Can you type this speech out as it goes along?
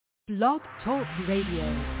Blog Talk Radio.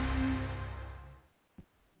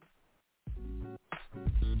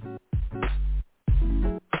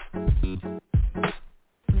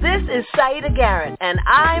 This is Saida Garrett, and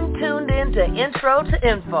I'm tuned in to Intro to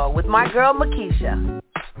Info with my girl, Mikeisha.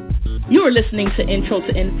 You are listening to Intro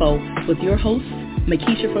to Info with your host,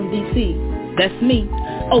 Mikeisha from D.C. That's me,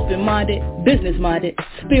 open-minded, business-minded,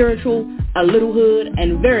 spiritual, a little hood,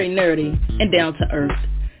 and very nerdy, and down to earth.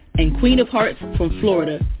 And Queen of Hearts from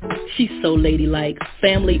Florida. She's so ladylike,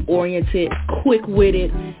 family-oriented,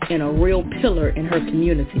 quick-witted, and a real pillar in her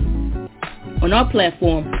community. On our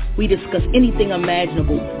platform, we discuss anything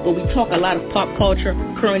imaginable, but we talk a lot of pop culture,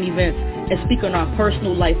 current events, and speak on our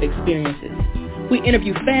personal life experiences. We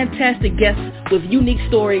interview fantastic guests with unique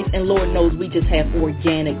stories, and Lord knows we just have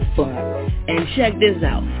organic fun. And check this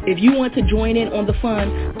out. If you want to join in on the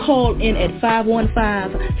fun, call in at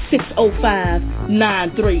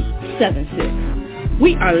 515-605-9376.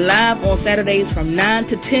 We are live on Saturdays from 9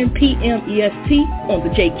 to 10 p.m. EST on the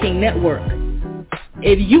J. King Network.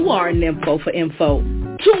 If you are a nympho for info,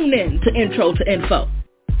 tune in to Intro to Info.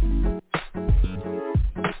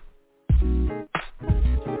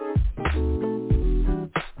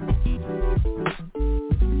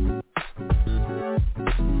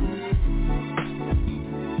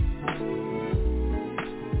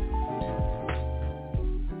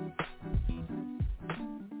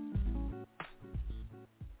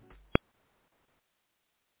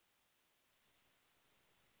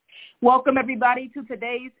 Welcome, everybody, to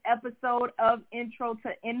today's episode of Intro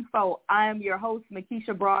to Info. I am your host,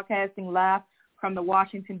 Mikeisha, broadcasting live from the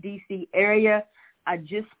Washington, D.C. area. I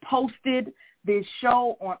just posted this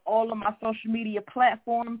show on all of my social media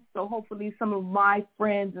platforms, so hopefully some of my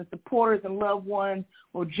friends and supporters and loved ones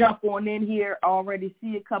will jump on in here. I already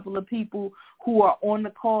see a couple of people who are on the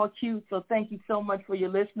call queue, so thank you so much for your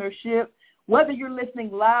listenership. Whether you're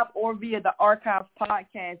listening live or via the archive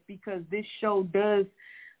podcast, because this show does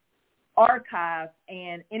archive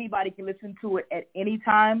and anybody can listen to it at any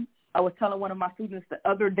time. I was telling one of my students the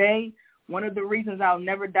other day, one of the reasons I'll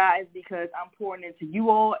never die is because I'm pouring into you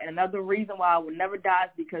all, and another reason why I will never die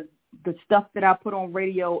is because the stuff that I put on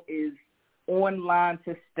radio is online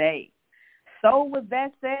to stay. So with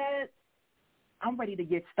that said, I'm ready to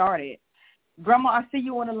get started. Grandma, I see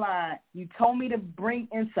you on the line. You told me to bring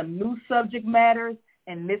in some new subject matters,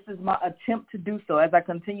 and this is my attempt to do so as I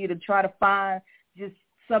continue to try to find just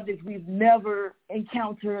subjects we've never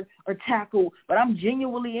encountered or tackled, but I'm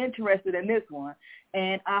genuinely interested in this one,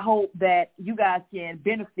 and I hope that you guys can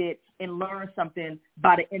benefit and learn something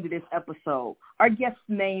by the end of this episode. Our guest's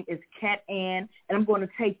name is Kat Ann, and I'm going to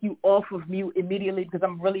take you off of mute immediately because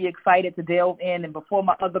I'm really excited to delve in, and before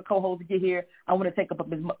my other co-hosts get here, I want to take up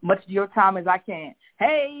as much of your time as I can.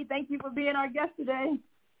 Hey, thank you for being our guest today.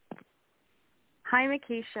 Hi,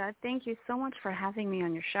 Mikeisha. Thank you so much for having me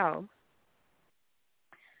on your show.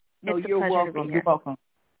 No, you're welcome. You're welcome.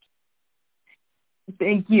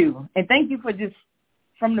 Thank you. And thank you for just,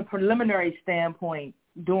 from the preliminary standpoint,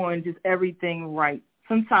 doing just everything right.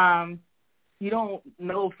 Sometimes you don't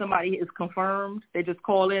know if somebody is confirmed. They just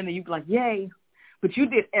call in and you be like, yay. But you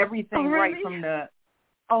did everything right from the,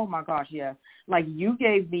 oh, my gosh, yeah. Like you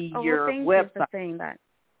gave me your thank website. You for saying that.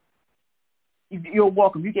 You're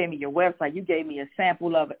welcome. You gave me your website. You gave me a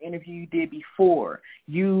sample of an interview you did before.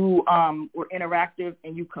 You were interactive,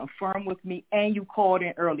 and you confirmed with me, and you called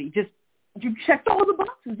in early. You checked all the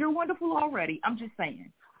boxes. You're wonderful already. I'm just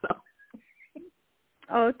saying. So.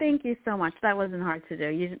 Oh, thank you so much. That wasn't hard to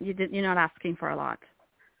do. You're not asking for a lot.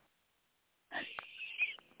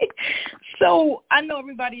 So I know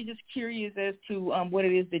everybody is just curious as to what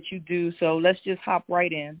it is that you do. So let's just hop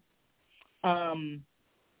right in.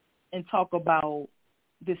 And talk about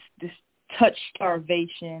this touch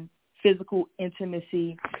starvation, physical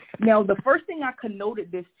intimacy. Now, the first thing I connoted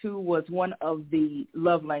this to was one of the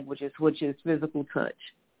love languages, which is physical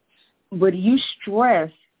touch. But you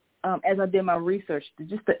stress, as I did my research,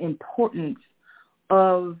 just the importance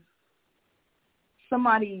of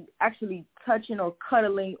somebody actually touching or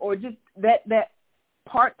cuddling, or just that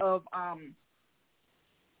part of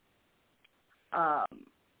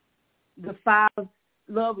the 5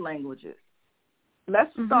 love languages.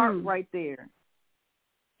 Let's start right there.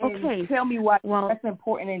 And okay. Tell me why that's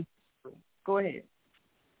important. Go ahead.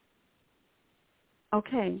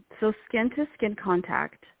 Okay. So skin-to-skin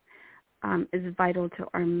contact is vital to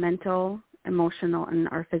our mental, emotional, and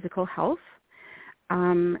our physical health.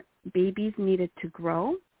 Babies need it to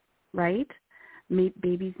grow, right?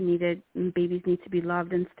 Babies need to be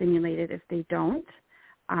loved and stimulated. If they don't,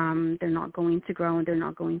 they're not going to grow and they're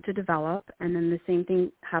not going to develop. And then the same thing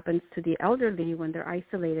happens to the elderly when they're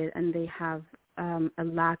isolated and they have a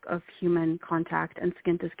lack of human contact and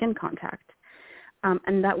skin-to-skin contact.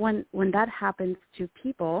 And that when that happens to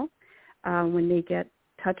people, when they get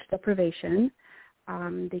touch deprivation,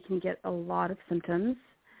 they can get a lot of symptoms,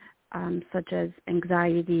 such as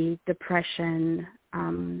anxiety, depression,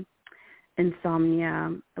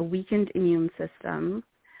 insomnia, a weakened immune system.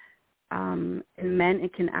 In men,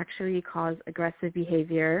 it can actually cause aggressive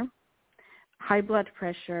behavior, high blood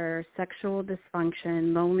pressure, sexual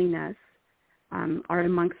dysfunction, loneliness are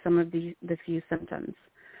amongst some of the few symptoms.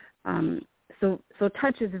 So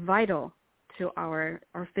touch is vital to our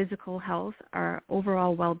physical health, our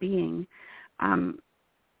overall well-being.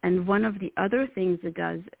 And one of the other things it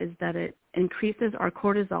does is that it increases our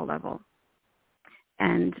cortisol level.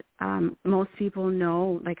 And most people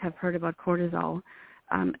know, like have heard about cortisol,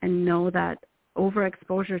 and know that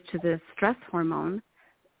overexposure to the stress hormone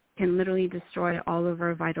can literally destroy all of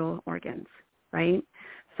our vital organs, right?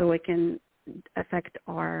 So it can affect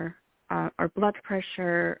our blood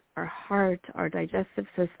pressure, our heart, our digestive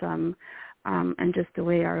system, and just the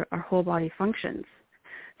way our whole body functions.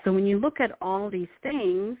 So when you look at all these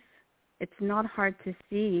things, it's not hard to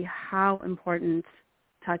see how important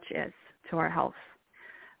touch is to our health.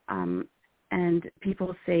 And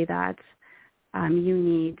people say that you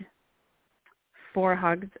need 4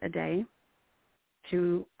 hugs a day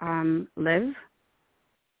to live,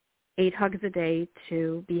 8 hugs a day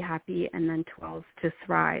to be happy, and then 12 to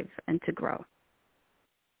thrive and to grow.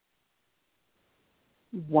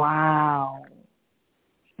 Wow.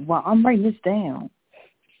 Wow, I'm writing this down.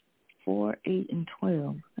 4, 8, and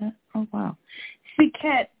 12. Oh, wow. See,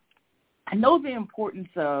 Kat, I know the importance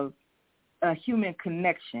of human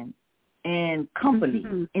connection and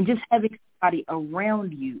company and just having somebody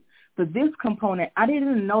around you. But this component, I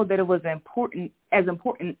didn't know that it was important as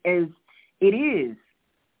it is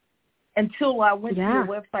until I went to your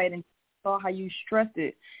website and saw how you stressed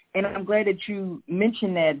it. And I'm glad that you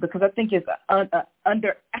mentioned that, because I think it's an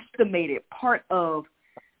underestimated part of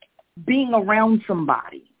being around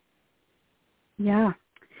somebody. Yeah.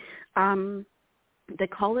 The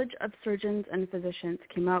College of Surgeons and Physicians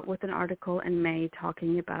came out with an article in May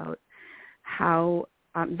talking about how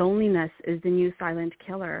loneliness is the new silent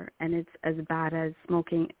killer, and it's as bad as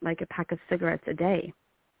smoking like a pack of cigarettes a day.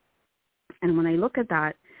 And when I look at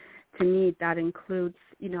that, to me, that includes,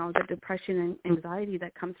 the depression and anxiety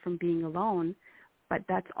that comes from being alone, but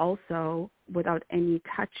that's also without any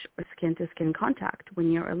touch or skin-to-skin contact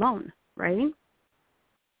when you're alone, right?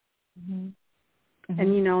 Mm-hmm. Mm-hmm.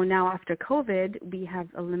 And, now after COVID, we have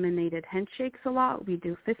eliminated handshakes a lot. We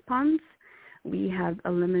do fist bumps. We have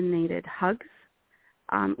eliminated hugs.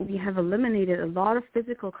 We have eliminated a lot of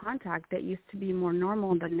physical contact that used to be more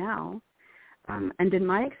normal than now. And in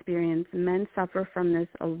my experience, men suffer from this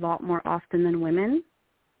a lot more often than women,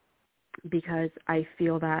 because I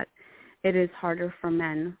feel that it is harder for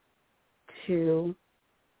men to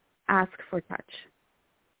ask for touch,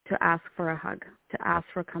 to ask for a hug, to ask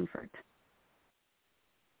for comfort.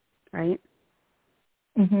 Right?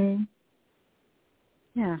 Mhm.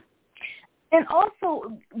 Yeah. And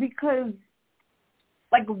also because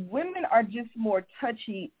women are just more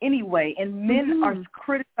touchy anyway, and men are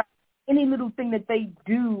criticizing any little thing that they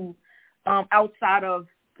do outside of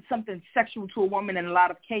something sexual to a woman in a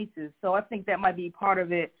lot of cases. So I think that might be part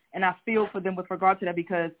of it, and I feel for them with regard to that,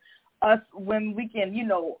 because us, when we can,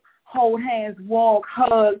 hold hands, walk,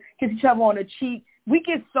 hug, kiss each other on the cheek, we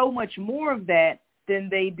get so much more of that than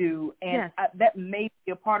they do, and that may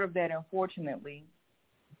be a part of that, unfortunately.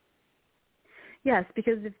 Yes,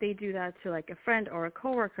 because if they do that to a friend or a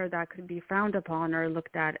coworker, that could be frowned upon or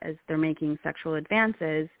looked at as they're making sexual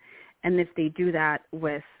advances. And if they do that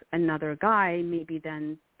with another guy, maybe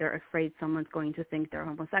then they're afraid someone's going to think they're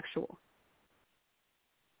homosexual.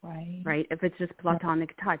 Right. Right? If it's just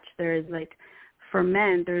platonic touch, there is for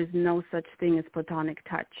men, there is no such thing as platonic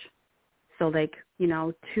touch. So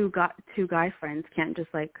two guy friends can't just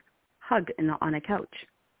hug on a couch,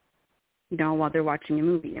 while they're watching a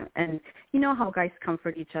movie. And how guys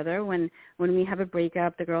comfort each other when we have a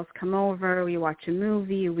breakup, the girls come over, we watch a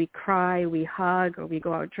movie, we cry, we hug, or we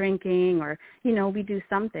go out drinking, or we do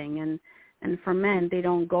something. And for men, they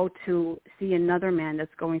don't go to see another man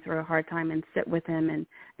that's going through a hard time and sit with him and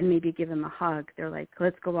maybe give him a hug. They're like,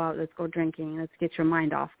 let's go out, let's go drinking, let's get your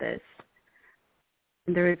mind off this.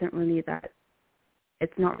 And there isn't really that.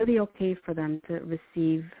 It's not really okay for them to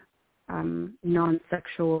receive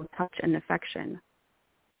non-sexual touch and affection.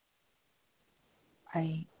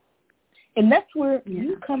 Right. And that's where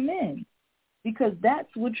you come in, because that's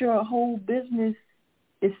what your whole business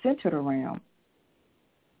is centered around.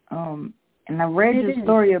 And I read your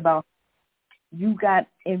story about you got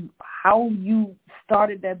and how you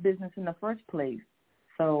started that business in the first place.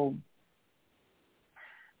 So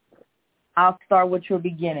I'll start with your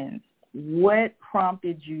beginnings. What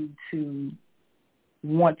prompted you to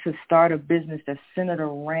want to start a business that's centered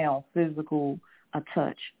around physical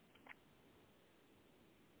touch?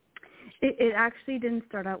 It actually didn't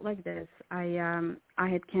start out like this. I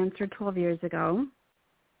had cancer 12 years ago,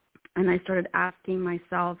 and I started asking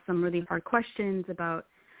myself some really hard questions about,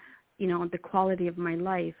 the quality of my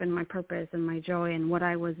life and my purpose and my joy and what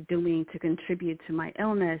I was doing to contribute to my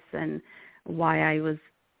illness and why I was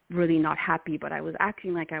really not happy, but I was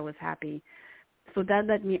acting like I was happy. So that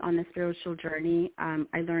led me on a spiritual journey.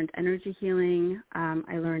 I learned energy healing.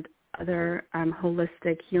 I learned other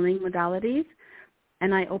holistic healing modalities.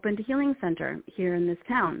 And I opened a healing center here in this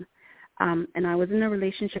town. And I was in a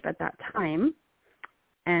relationship at that time.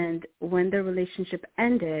 And when the relationship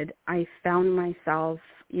ended, I found myself,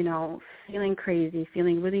 feeling crazy,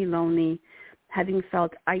 feeling really lonely, having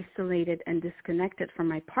felt isolated and disconnected from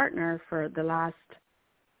my partner for the last,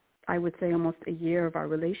 I would say, almost a year of our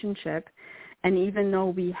relationship. And even though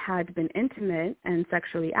we had been intimate and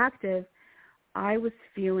sexually active, I was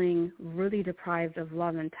feeling really deprived of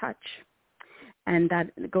love and touch. And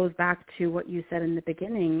that goes back to what you said in the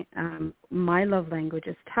beginning. My love language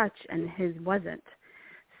is touch, and his wasn't.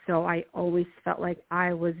 So I always felt like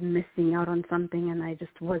I was missing out on something, and I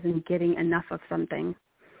just wasn't getting enough of something.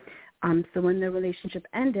 So when the relationship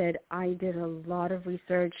ended, I did a lot of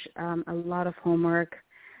research, a lot of homework.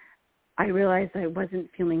 I realized I wasn't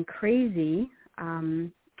feeling crazy,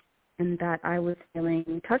 and that I was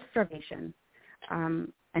feeling touch starvation.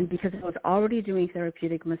 And because I was already doing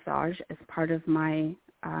therapeutic massage as part of my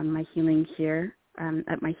my healing here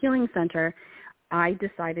at my healing center, I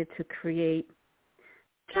decided to create,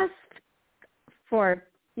 just for,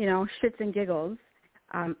 shits and giggles,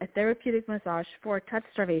 a therapeutic massage for touch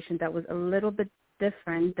starvation that was a little bit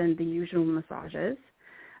different than the usual massages.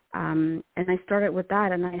 And I started with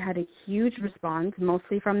that, and I had a huge response,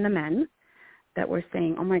 mostly from the men, that were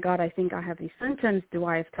saying, oh, my God, I think I have these symptoms. Do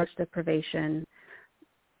I have touch deprivation?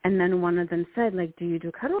 And then one of them said, do you do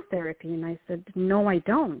cuddle therapy? And I said, no, I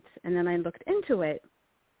don't. And then I looked into it,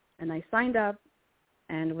 and I signed up,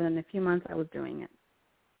 and within a few months I was doing it.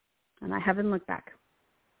 And I haven't looked back.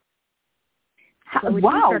 So we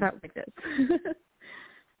wow. start out like this.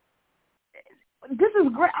 This is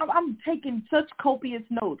great. I'm taking such copious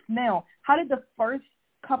notes. Now, how did the first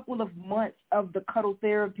couple of months of the cuddle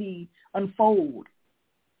therapy unfold?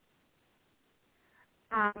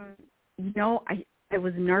 I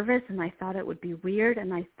was nervous, and I thought it would be weird,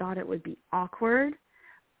 and I thought it would be awkward,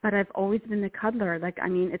 but I've always been a cuddler.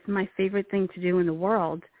 It's my favorite thing to do in the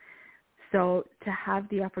world. So to have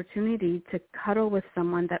the opportunity to cuddle with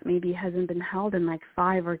someone that maybe hasn't been held in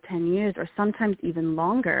 5 or 10 years, or sometimes even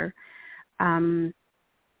longer, I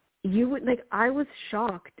was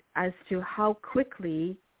shocked as to how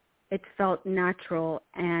quickly it felt natural,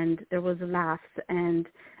 and there was laughs and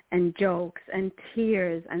jokes and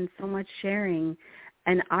tears and so much sharing.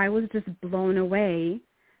 And I was just blown away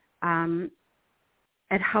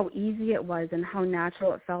at how easy it was and how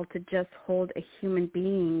natural it felt to just hold a human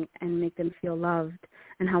being and make them feel loved,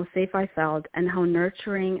 and how safe I felt, and how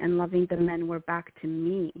nurturing and loving the men were back to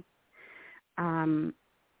me. And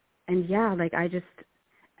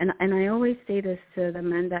I always say this to the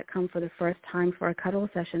men that come for the first time for a cuddle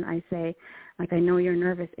session. I say, I know you're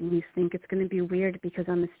nervous and you think it's going to be weird because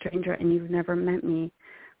I'm a stranger and you've never met me,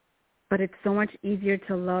 but it's so much easier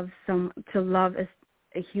to love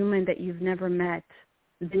a human that you've never met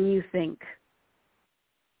than you think.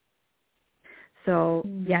 So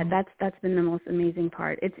yeah, that's been the most amazing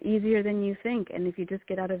part. It's easier than you think, and if you just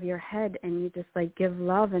get out of your head and you just give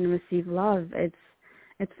love and receive love, it's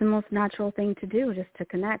the most natural thing to do, just to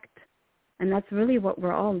connect. And that's really what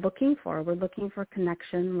we're all looking for. We're looking for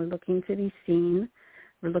connection. We're looking to be seen.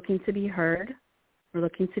 We're looking to be heard. We're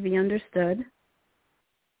looking to be understood.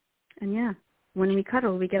 And yeah, when we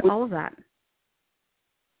cuddle, we get all of that.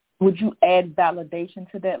 Would you add validation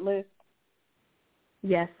to that list?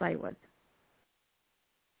 Yes, I would.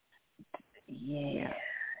 Yeah.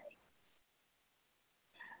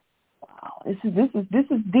 Wow, this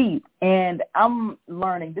is deep, and I'm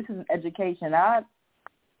learning. This is an education. I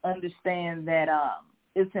understand that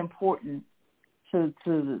it's important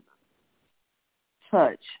to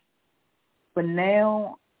touch, but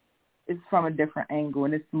now it's from a different angle,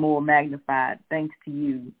 and it's more magnified thanks to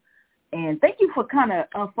you. And thank you for kind of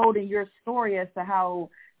unfolding your story as to how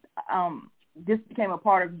this became a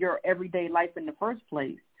part of your everyday life in the first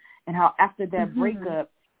place, and how after that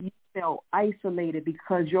breakup, you felt isolated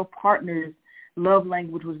because your partner's love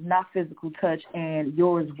language was not physical touch and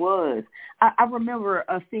yours was. I remember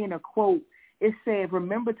seeing a quote. It said,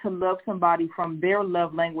 remember to love somebody from their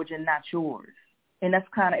love language and not yours. And that's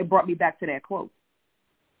it brought me back to that quote.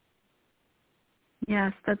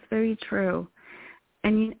 Yes, that's very true.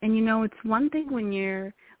 And you know, it's one thing when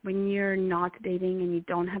you're not dating and you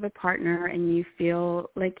don't have a partner and you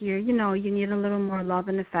feel like you need a little more love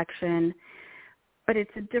and affection. But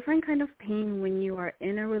it's a different kind of pain when you are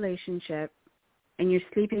in a relationship and you're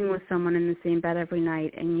sleeping with someone in the same bed every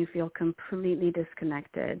night and you feel completely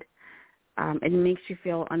disconnected. It makes you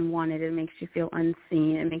feel unwanted. It makes you feel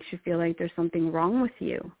unseen. It makes you feel like there's something wrong with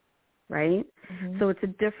you, right? Mm-hmm. So it's a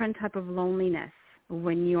different type of loneliness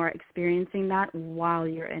when you are experiencing that while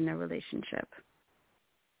you're in a relationship.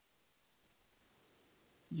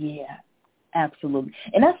 Yeah, absolutely.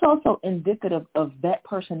 And that's also indicative of that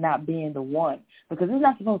person not being the one, because it's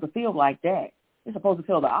not supposed to feel like that. It's supposed to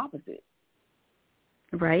feel the opposite.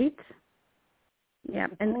 Right? Yeah,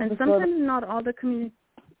 and sometimes not all the community...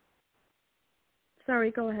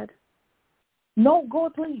 Sorry, go ahead. No, go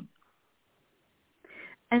ahead, please.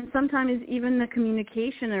 And sometimes even the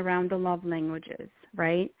communication around the love languages,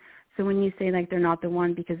 right? So when you say like they're not the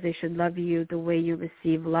one because they should love you the way you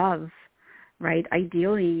receive love, right?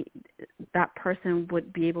 Ideally, that person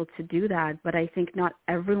would be able to do that, but I think not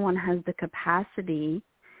everyone has the capacity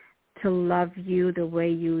to love you the way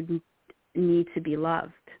you need to be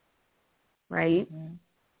loved, right?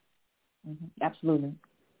 Mm-hmm. Mm-hmm. Absolutely.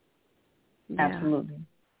 Yeah. Absolutely.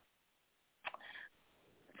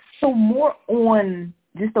 So more on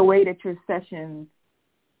just the way that your sessions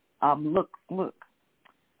look.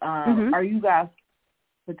 Are you guys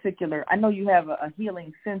particular? I know you have a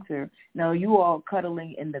healing center. Now, are you all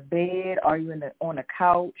cuddling in the bed? Are you on a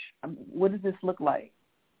couch? What does this look like?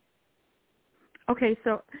 Okay,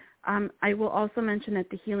 so I will also mention that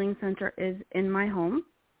the healing center is in my home.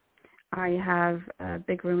 I have a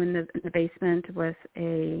big room in the basement with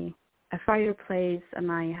a fireplace,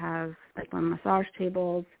 and I have like my massage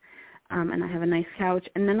tables, and I have a nice couch,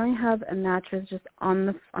 and then I have a mattress just on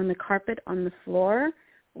the carpet on the floor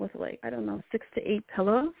with 6 to 8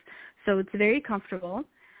 pillows. So it's very comfortable,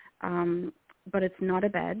 but it's not a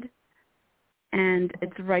bed, and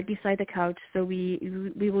it's right beside the couch. So we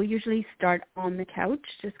will usually start on the couch,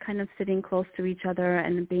 just kind of sitting close to each other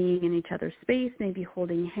and being in each other's space, maybe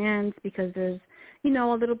holding hands, because there's a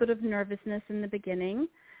little bit of nervousness in the beginning.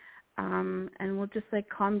 And we'll just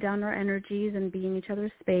calm down our energies and be in each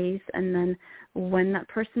other's space. And then when that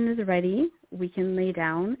person is ready, we can lay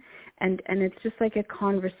down. And it's just like a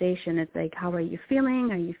conversation. It's like, how are you feeling?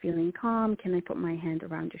 Are you feeling calm? Can I put my hand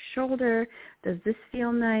around your shoulder? Does this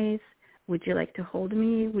feel nice? Would you like to hold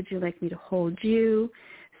me? Would you like me to hold you?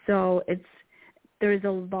 So there's a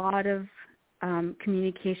lot of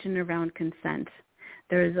communication around consent.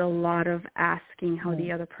 There's a lot of asking how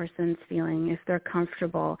the other person's feeling, if they're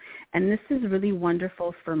comfortable. And this is really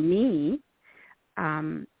wonderful for me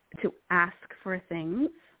to ask for things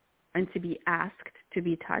and to be asked to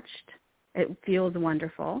be touched. It feels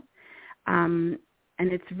wonderful. And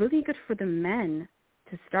it's really good for the men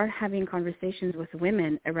to start having conversations with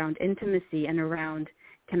women around intimacy and around,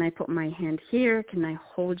 can I put my hand here? Can I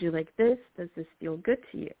hold you like this? Does this feel good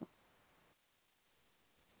to you?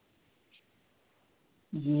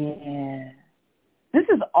 Yeah. This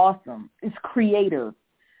is awesome. It's creative.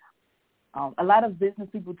 A lot of business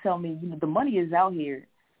people tell me, the money is out here,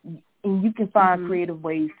 and you can find creative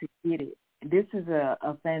ways to get it. This is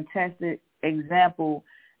a fantastic example,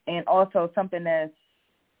 and also something there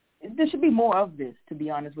should be more of this, to be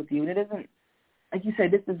honest with you. And it isn't, like you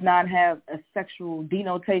said, this does not have a sexual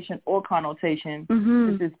denotation or connotation.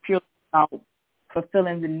 Mm-hmm. This is purely about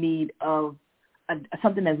fulfilling the need of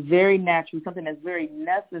something that's very natural, something that's very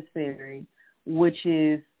necessary, which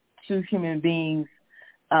is two human beings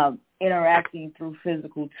interacting through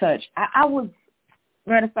physical touch. I was,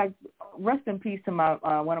 matter of fact, rest in peace to my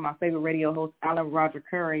one of my favorite radio hosts, Alan Roger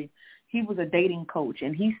Curry. He was a dating coach,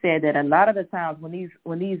 and he said that a lot of the times when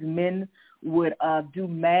these men would do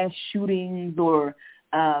mass shootings or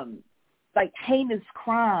heinous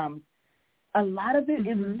crimes, a lot of it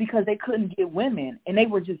is because they couldn't get women, and they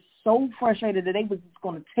were just so frustrated that they was just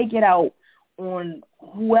going to take it out on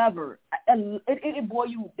whoever. It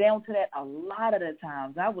boiled you down to that a lot of the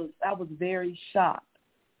times. I was very shocked.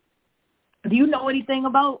 Do you know anything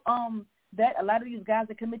about that? A lot of these guys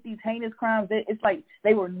that commit these heinous crimes, it's like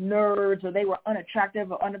they were nerds or they were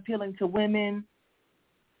unattractive or unappealing to women.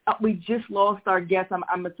 We just lost our guest.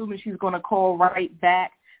 I'm assuming she's going to call right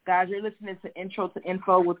back. Guys, you're listening to Intro to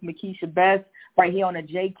Info with Mikeisha Best right here on the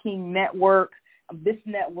J. King Network. This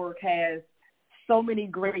network has so many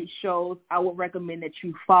great shows. I would recommend that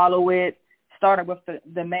you follow it. Started with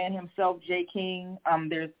the man himself, Jay King.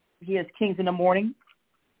 He has Kings in the Morning.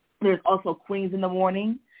 There's also Queens in the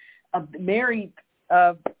Morning. Mary,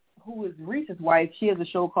 who is Reese's wife, she has a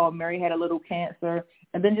show called Mary Had a Little Cancer.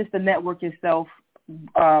 And then just the network itself,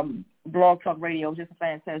 Blog Talk Radio, just a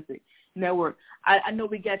fantastic network. I know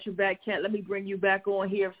we got you back, Kat. Let me bring you back on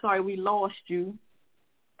here. Sorry we lost you.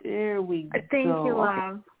 There we go. Thank you,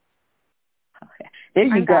 love. Okay. There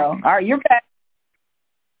you go. Back. All right, you're back.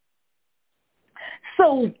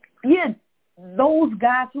 So, yeah, those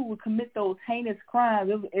guys who would commit those heinous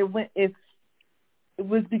crimes, it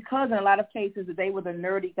was because in a lot of cases that they were the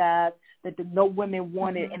nerdy guys that no women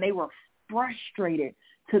wanted, and they were frustrated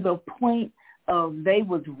to the point of they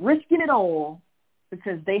was risking it all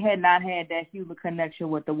because they had not had that human connection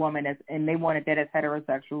with the woman, and they wanted that as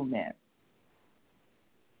heterosexual men.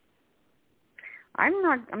 I'm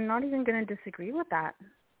not even going to disagree with that,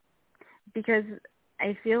 because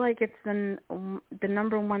I feel like it's the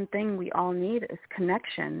number one thing we all need is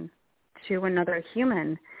connection to another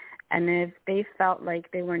human. And if they felt like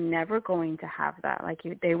they were never going to have that, like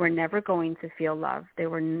they were never going to feel love, they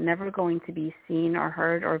were never going to be seen or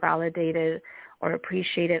heard or validated or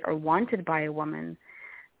appreciated or wanted by a woman,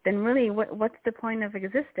 then really what's the point of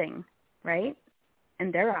existing, right?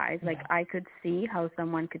 In their eyes, like I could see how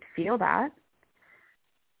someone could feel that.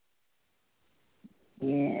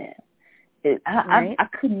 Yeah. Right? I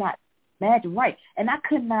could not imagine, right. And I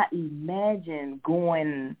could not imagine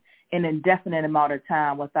going an indefinite amount of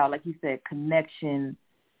time without, like you said, connection.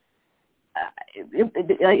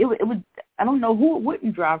 It would, I don't know who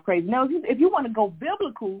wouldn't drive crazy. Now, if you want to go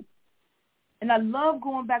biblical, and I love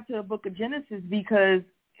going back to the book of Genesis because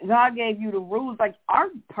God gave you the rules. Like, our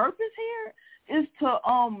purpose here is to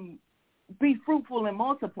be fruitful and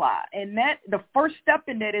multiply. And that the first step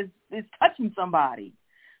in that is touching somebody.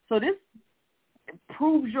 So this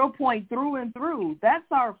proves your point through and through. That's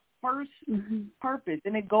our first purpose,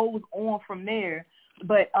 and it goes on from there.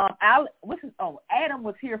 But Adam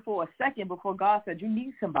was here for a second before God said, you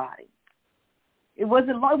need somebody. It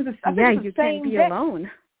wasn't long. You can't be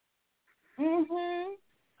alone.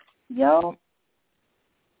 Yo.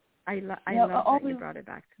 I love that you brought it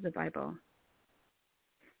back to the Bible.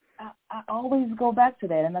 I always go back to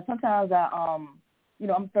that, and sometimes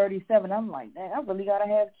I'm 37. I'm like, man, I really gotta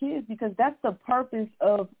have kids because that's the purpose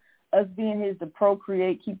of us being here, is to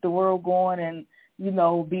procreate, keep the world going, and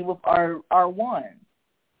be with our one.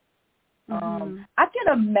 I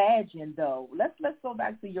can imagine though. Let's go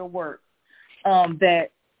back to your work.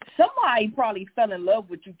 That somebody probably fell in love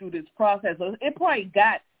with you through this process. It probably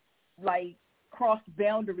got like crossed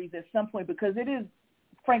boundaries at some point because it is,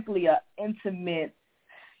 frankly, an intimate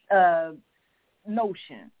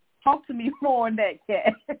notion. Talk to me more on that,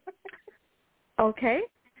 Kat. Okay.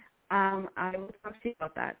 I will talk to you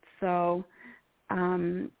about that. So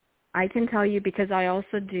I can tell you, because I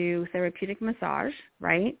also do therapeutic massage,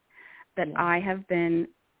 right, that I have been,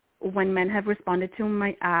 when men have responded to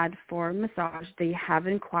my ad for massage, they have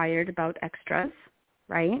inquired about extras,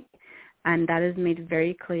 right? And that is made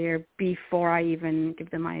very clear before I even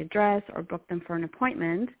give them my address or book them for an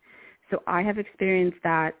appointment. So I have experienced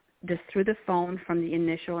that just through the phone from the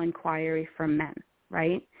initial inquiry from men,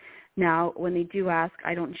 right? Now, when they do ask,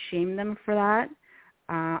 I don't shame them for that.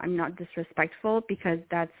 I'm not disrespectful because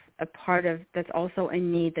that's also a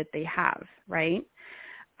need that they have, right?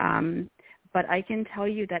 But I can tell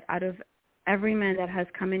you that out of every man that has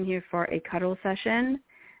come in here for a cuddle session,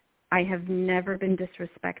 I have never been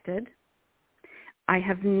disrespected. I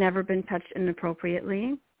have never been touched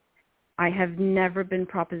inappropriately. I have never been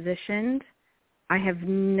propositioned. I have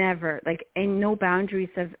never, and no boundaries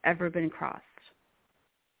have ever been crossed.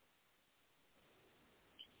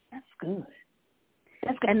 That's good.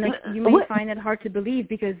 And you may find it hard to believe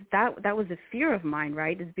because that was a fear of mine,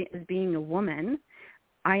 right? As being a woman,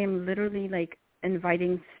 I am literally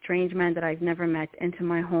inviting strange men that I've never met into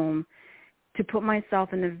my home to put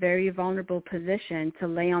myself in a very vulnerable position to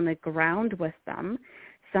lay on the ground with them.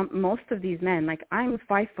 Most of these men, I'm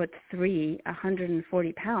 5'3",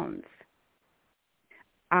 140 pounds.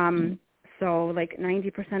 So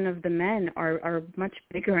 90% of the men are much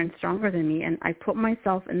bigger and stronger than me, and I put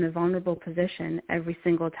myself in the vulnerable position every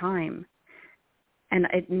single time. And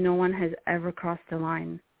no one has ever crossed the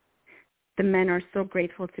line. The men are so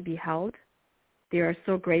grateful to be held. They are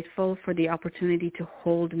so grateful for the opportunity to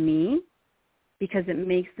hold me because it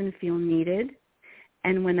makes them feel needed.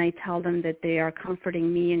 And when I tell them that they are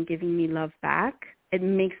comforting me and giving me love back, it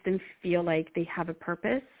makes them feel like they have a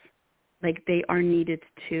purpose, like they are needed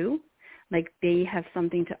too, like they have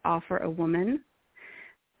something to offer a woman.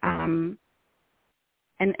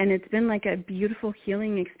 And it's been like a beautiful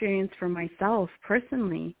healing experience for myself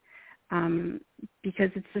personally,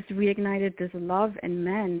 because it's just reignited this love in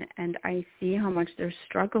men, and I see how much they're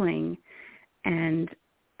struggling, and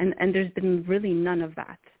there's been really none of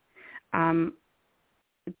that.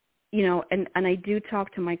 You know, and I do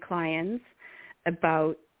talk to my clients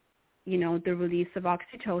about, you know, the release of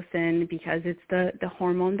oxytocin, because it's the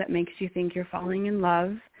hormone that makes you think you're falling in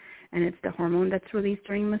love, and it's the hormone that's released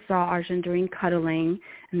during massage and during cuddling,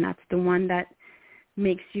 and that's the one that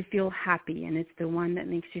makes you feel happy, and it's the one that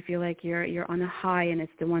makes you feel like you're on a high, and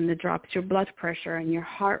it's the one that drops your blood pressure and your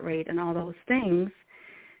heart rate and all those things.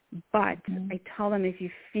 But I tell them, if you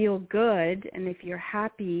feel good and if you're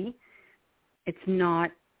happy, it's not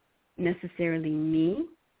necessarily me.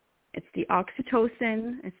 It's the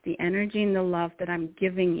oxytocin, it's the energy and the love that I'm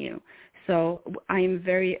giving you. So I am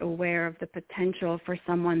very aware of the potential for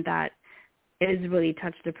someone that is really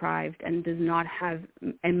touch deprived and does not have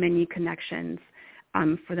many connections,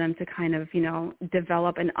 for them to kind of, you know,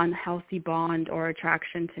 develop an unhealthy bond or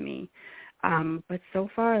attraction to me. But so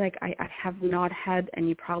far, like, I have not had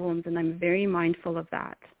any problems, and I'm very mindful of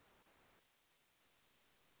that.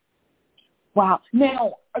 Wow.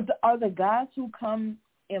 Now, are the guys who come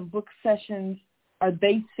in book sessions, are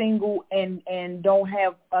they single and don't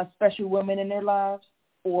have special women in their lives,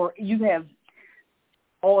 or you have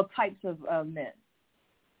all types of men?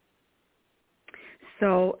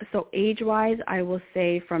 So age-wise, I will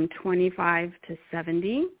say from 25 to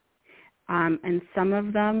 70. And some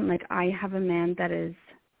of them, like, I have a man that is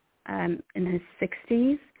in his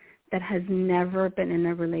 60s that has never been in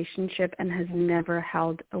a relationship and has never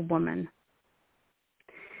held a woman.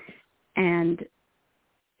 And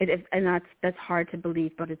that's hard to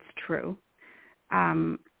believe, but it's true.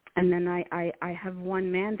 And then I have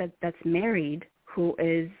one man that's married who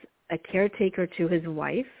is a caretaker to his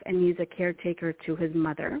wife, and he's a caretaker to his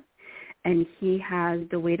mother. And he has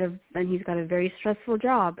the weight of, and he's got a very stressful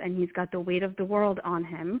job, and he's got the weight of the world on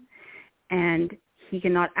him, and he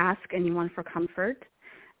cannot ask anyone for comfort,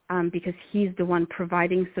 because he's the one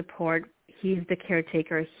providing support. He's the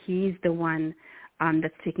caretaker. He's the one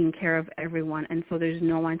that's taking care of everyone, and so there's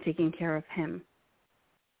no one taking care of him.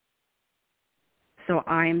 So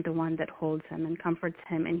I am the one that holds him and comforts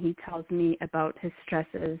him, and he tells me about his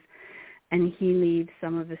stresses, and he leaves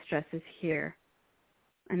some of his stresses here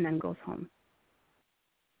and then goes home.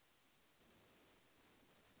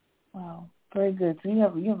 Wow, very good. So you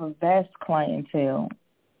have a vast clientele.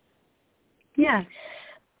 Yeah.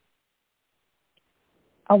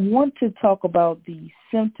 I want to talk about the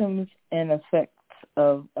symptoms and effects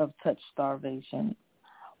of touch starvation.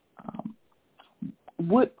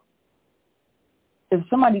 What if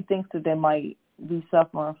somebody thinks that they might be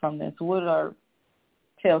suffering from this? What are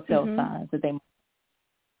telltale signs that they might?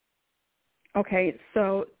 Okay,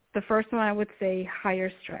 so the first one I would say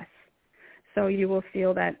higher stress. So you will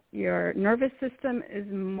feel that your nervous system is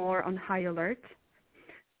more on high alert.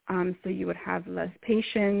 So you would have less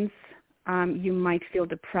patience. You might feel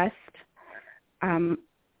depressed,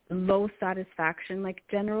 low satisfaction, like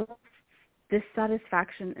general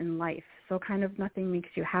dissatisfaction in life. So kind of nothing makes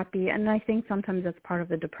you happy. And I think sometimes that's part of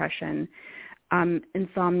the depression.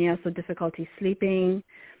 Insomnia, so difficulty sleeping,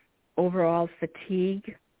 overall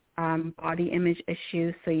fatigue, body image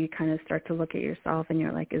issues. So you kind of start to look at yourself and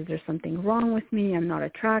you're like, is there something wrong with me? I'm not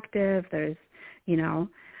attractive. There's, you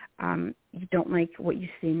don't like what you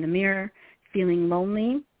see in the mirror. Feeling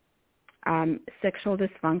lonely, sexual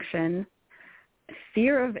dysfunction,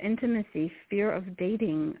 fear of intimacy, fear of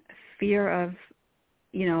dating, fear of,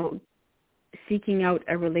 seeking out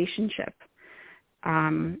a relationship.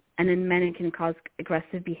 And in men, it can cause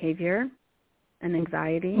aggressive behavior and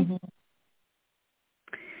anxiety. Mm-hmm.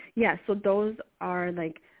 Yeah, so those are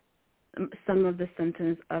like some of the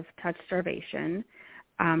symptoms of touch starvation.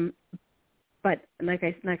 But like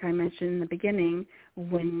I mentioned in the beginning,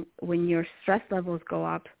 when your stress levels go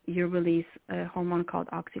up, you release a hormone called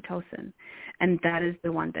oxytocin, and that is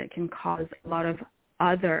the one that can cause a lot of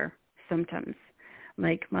other symptoms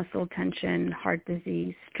like muscle tension, heart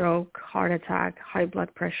disease, stroke, heart attack, high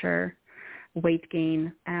blood pressure, weight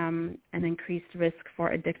gain, and increased risk for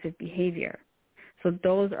addictive behavior. So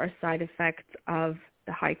those are side effects of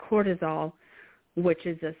the high cortisol, which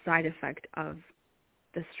is a side effect of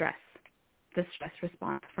the stress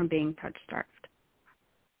response from being touch-starved.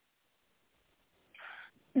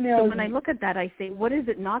 No. So when I look at that, I say, what is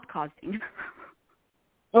it not causing?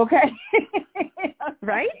 Okay.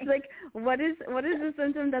 Right? Like, what is a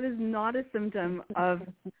symptom that is not a symptom of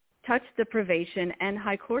touch deprivation and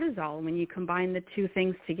high cortisol when you combine the two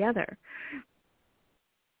things together?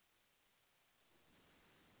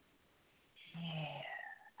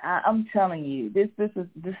 I'm telling you, this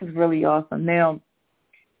is really awesome. Now,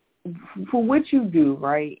 for what you do,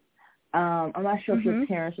 right? I'm not sure if your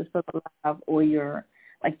parents are still alive, or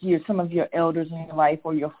some of your elders in your life,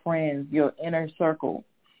 or your friends, your inner circle.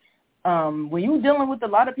 When you're dealing with a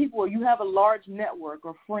lot of people, or you have a large network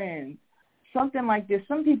or friends, something like this,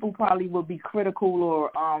 some people probably will be critical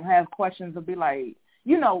or have questions or be like,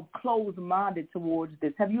 closed-minded towards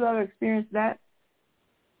this. Have you ever experienced that?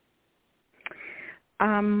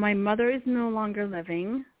 My mother is no longer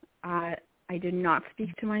living. I did not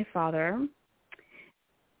speak to my father.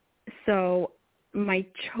 So my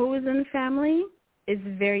chosen family is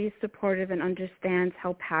very supportive and understands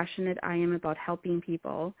how passionate I am about helping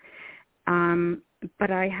people. But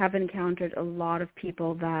I have encountered a lot of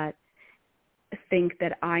people that think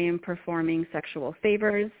that I am performing sexual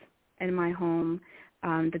favors in my home,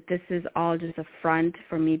 that this is all just a front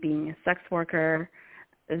for me being a sex worker,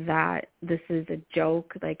 that this is a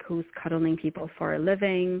joke, like who's cuddling people for a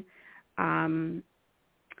living.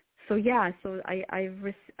 So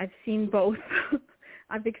I've seen both.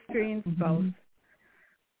 I've experienced both.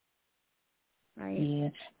 Right. Yeah.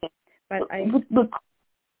 But no,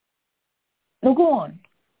 go on.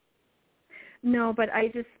 No, but I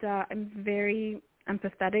just I'm very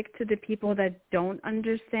empathetic to the people that don't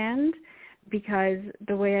understand, because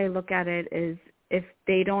the way I look at it is, if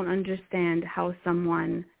they don't understand how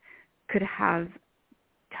someone could have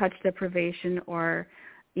touch deprivation or,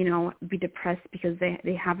 be depressed because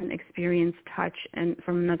they haven't experienced touch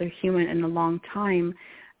from another human in a long time,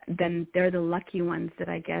 then they're the lucky ones that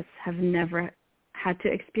I guess have never had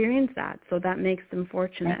to experience that. So that makes them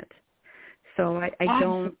fortunate. So I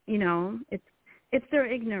don't, it's their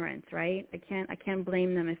ignorance, right? I can't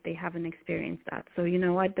blame them if they haven't experienced that. So you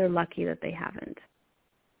know what? They're lucky that they haven't.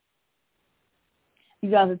 You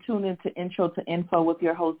guys are tuned into Intro to Info with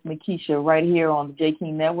your host, Mikeisha, right here on the J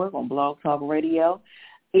King Network on Blog Talk Radio.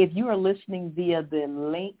 If you are listening via the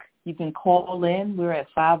link, you can call in. We're at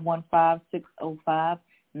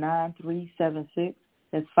 515-605-9376.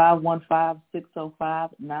 That's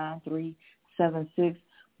 515-605-9376.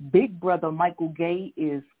 Big brother Michael Gay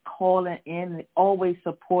is calling in, always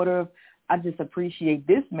supportive. I just appreciate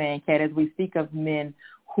this man, Kat, as we speak of men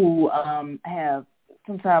who have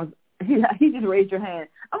sometimes, he just raised your hand.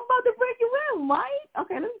 I'm about to break you in, Mike.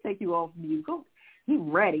 Okay, let me take you off mute. Go, you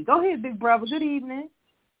ready. Go ahead, big brother. Good evening.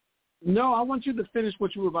 No, I want you to finish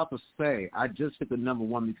what you were about to say. I just hit the number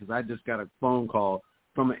one because I just got a phone call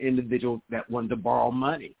from an individual that wanted to borrow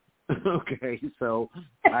money. Okay, so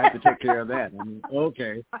I have to take care of that.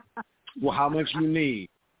 Okay. Well, how much you need?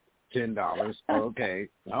 $10. Okay.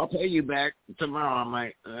 I'll pay you back tomorrow. I'm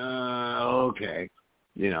like, okay.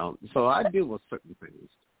 So I deal with certain things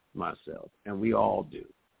myself, and we all do.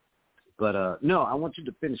 But, no, I want you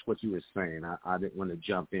to finish what you were saying. I didn't want to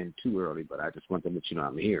jump in too early, but I just want to let you know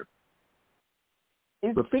I'm here.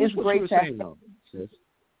 But finish what you were saying, though, sis.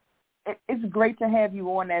 It's great to have you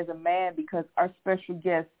on as a man, because our special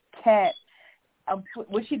guest, Kat,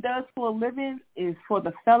 what she does for a living is for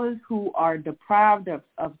the fellas who are deprived of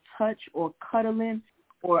touch or cuddling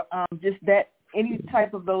or just that any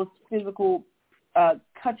type of those physical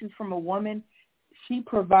touches from a woman. She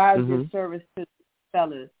provides this service to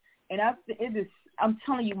fellas. And I'm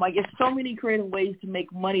telling you, Mike, there's so many creative ways to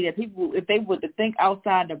make money that people, if they would to think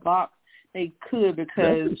outside the box, they could,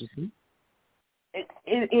 because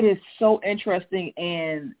it is so interesting.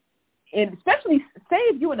 And especially, say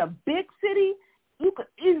if you're in a big city, you could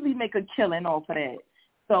easily make a killing off of that.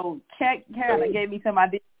 So Kat kind of gave me some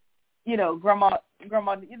ideas. Grandma, not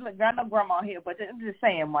grandma here, but I'm just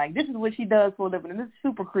saying, Mike, this is what she does for a living, and this is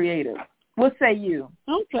super creative. What say you?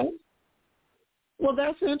 Okay. Well,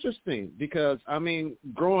 that's interesting because,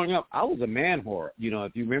 growing up, I was a man whore.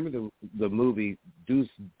 If you remember the movie Deuce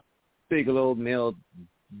Bigelow, Male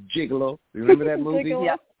Gigolo, you remember that movie?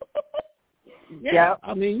 Yeah. Yeah.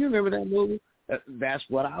 You remember that movie? That's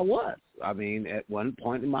what I was. At one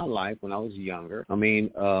point in my life when I was younger, I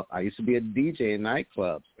used to be a DJ in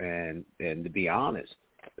nightclubs, and to be honest,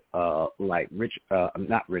 like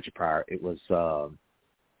not Richard Pryor, it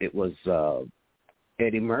was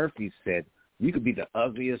Eddie Murphy said, you could be the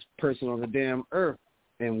ugliest person on the damn earth,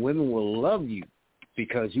 and women will love you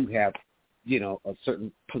because you have, a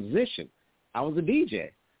certain position. I was a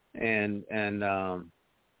DJ, and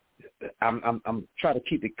I'm trying to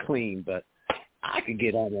keep it clean, but I could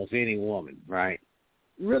get almost any woman, right?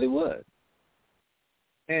 Really would.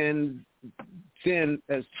 And then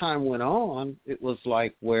as time went on, it was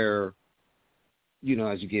like where, as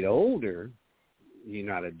you get older, you're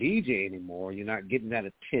not a DJ anymore. You're not getting that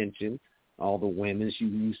attention, all the women you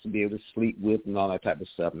used to be able to sleep with and all that type of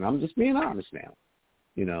stuff. And I'm just being honest now.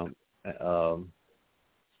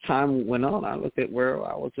 Time went on, I looked at where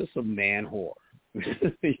I was just a man whore,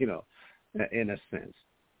 in a sense.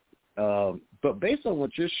 But based on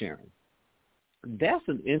what you're sharing, that's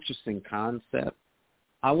an interesting concept.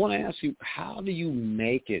 I want to ask you, how do you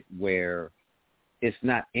make it where it's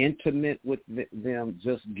not intimate with them,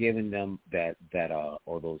 just giving them that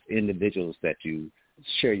or those individuals that you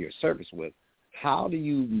share your service with? How do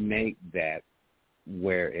you make that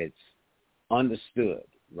where it's understood,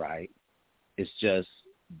 right? It's just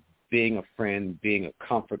being a friend, being a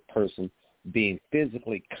comfort person, being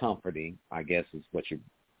physically comforting, I guess is what you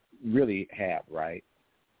really have, right?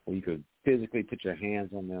 Where you could physically put your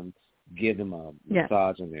hands on them, give them a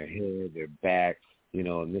massage on their head, their back,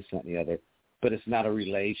 and this, that, and the other. But it's not a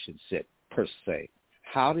relationship per se.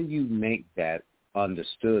 How do you make that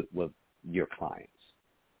understood with your clients?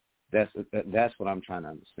 That's what I'm trying to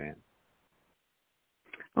understand.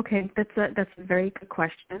 Okay, that's a very good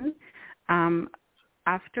question.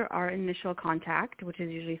 After our initial contact, which is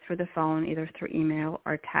usually through the phone, either through email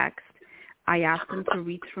or text, I ask them to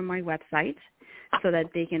read through my website so that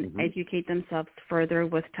they can educate themselves further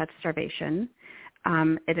with touch starvation.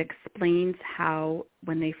 It explains how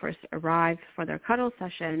when they first arrive for their cuddle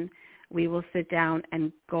session, we will sit down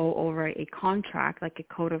and go over a contract, like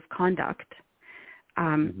a code of conduct,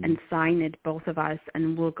 and sign it, both of us,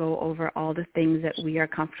 and we'll go over all the things that we are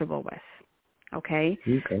comfortable with. Okay?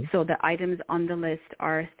 So the items on the list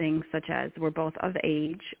are things such as we're both of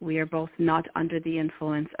age, we are both not under the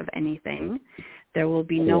influence of anything, there will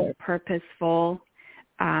be no purposeful,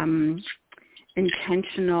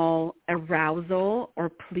 intentional arousal or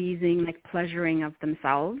pleasing, like pleasuring of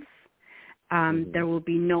themselves. There will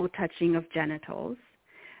be no touching of genitals.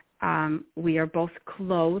 We are both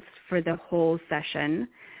clothed for the whole session.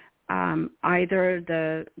 Either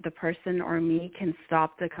the person or me can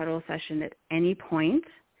stop the cuddle session at any point.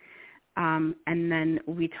 And then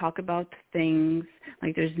we talk about things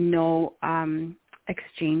like there's no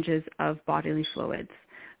exchanges of bodily fluids.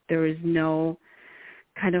 There is no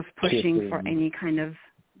kind of pushing for any kind of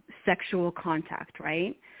sexual contact,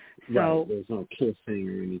 right? So there's no kissing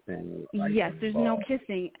or anything. Yes, there's no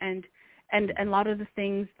kissing. And a lot of the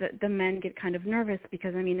things that the men get kind of nervous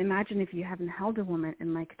because, I mean, imagine if you haven't held a woman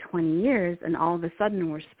in like 20 years and all of a sudden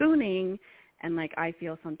we're spooning and like I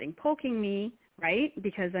feel something poking me, right?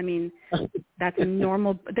 Because, I mean, that's a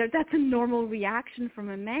normal reaction from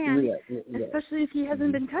a man, especially if he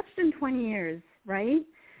hasn't been touched in 20 years, right?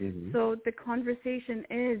 So the conversation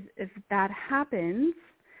is, if that happens,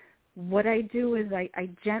 what I do is I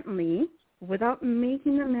gently, without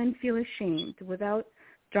making the men feel ashamed, without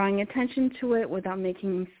drawing attention to it, without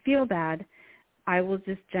making them feel bad, I will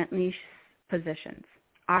just gently positions.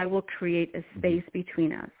 I will create a space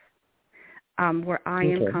between us where I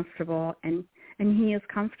am comfortable and he is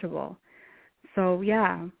comfortable. So,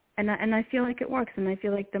 yeah, and I feel like it works, and I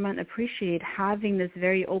feel like the men appreciate having this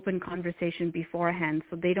very open conversation beforehand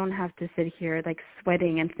so they don't have to sit here like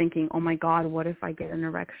sweating and thinking, oh, my God, what if I get an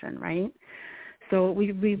erection, right? So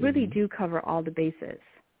we really do cover all the bases.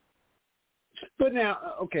 But now,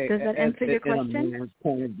 okay, does that answer your question? In a man's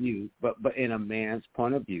point of view, but in a man's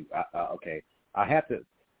point of view, I have to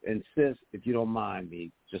insist, if you don't mind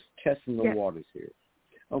me, just testing the waters here.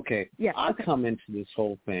 Okay, I come into this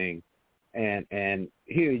whole thing, and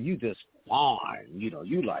here you just fine,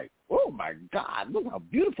 you like, oh my God, look how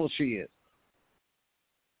beautiful she is.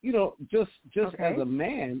 Just as a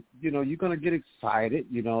man, you're gonna get excited,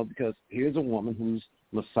 because here's a woman who's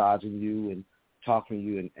massaging you and talking to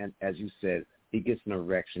you, and as you said, he gets an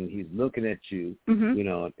erection, he's looking at you,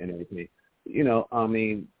 and everything. I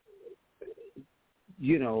mean,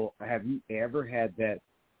 have you ever had that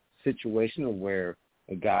situation where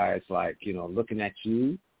a guy's like, looking at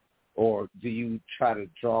you, or do you try to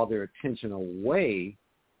draw their attention away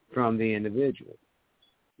from the individual?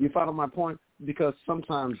 You follow my point? Because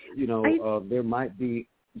sometimes, there might be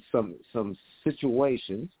some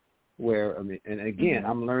situations where, I mean, and again,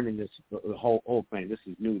 I'm learning this, the whole thing. This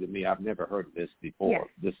is new to me. I've never heard of this before. Yes.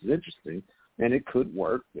 This is interesting, and it could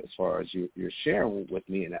work as far as you're sharing with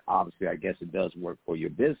me, and obviously I guess it does work for your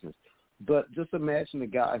business. But just imagine a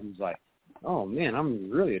guy who's like, oh, man, I'm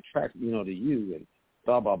really attracted, to you, and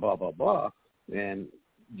blah, blah, blah, blah, blah, and,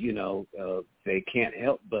 they can't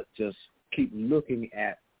help but just keep looking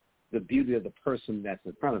at the beauty of the person that's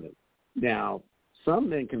in front of them. Now, some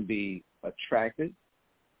men can be attracted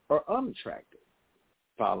or unattracted.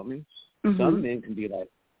 Follow me? Some men can be like,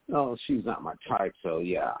 no, she's not my type, so,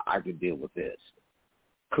 yeah, I could deal with this.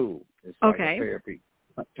 Cool. It's like a therapy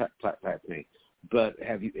type thing. But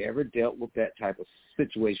have you ever dealt with that type of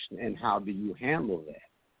situation, and how do you handle that?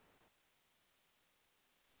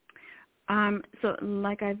 So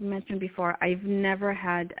like I've mentioned before, I've never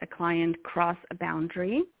had a client cross a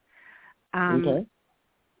boundary. Okay.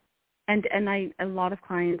 And a lot of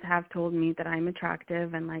clients have told me that I'm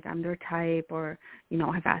attractive and like I'm their type, or, you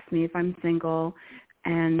know, have asked me if I'm single,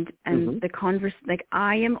 and like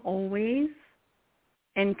I am always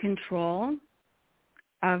in control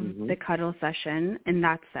of the cuddle session in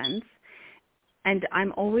that sense. And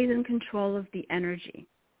I'm always in control of the energy.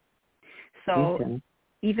 So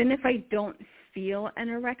even if I don't feel an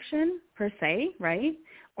erection per se, right,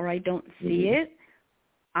 or I don't see it,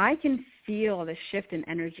 I can feel the shift in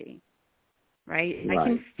energy, right? I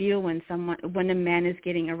can feel when a man is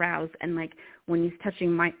getting aroused, and like when he's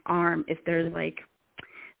touching my arm, if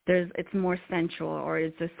it's more sensual or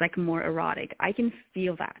it's just like more erotic. I can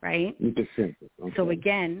feel that, right? You can sense it. Okay. So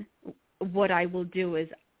again, what I will do is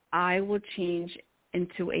I will change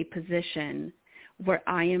into a position where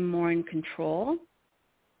I am more in control,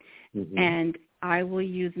 and I will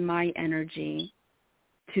use my energy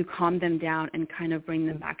to calm them down and kind of bring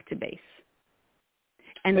them back to base.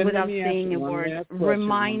 And without saying a word,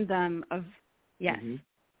 remind them of, yes.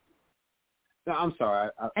 No, I'm sorry.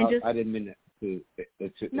 I didn't mean to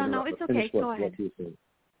No, it's okay. Go ahead.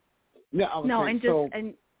 No, I was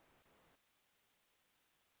saying,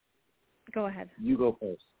 go ahead. You go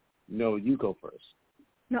first. No, you go first.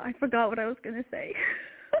 No, I forgot what I was going to say.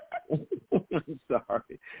 I'm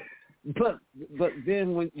sorry. But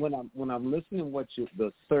then when I'm listening to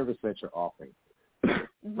the service that you're offering,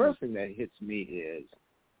 first thing that hits me is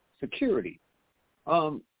security.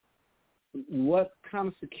 What kind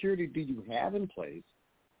of security do you have in place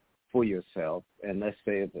for yourself? And let's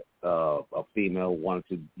say if a female wanted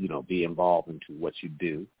to, you know, be involved into what you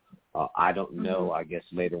do. I don't know. I guess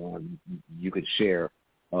later on you could share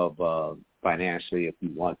of financially, if you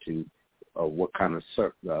want to, what kind of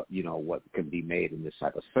what can be made in this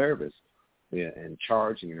type of service, and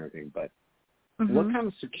charging and everything. But what kind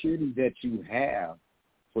of security that you have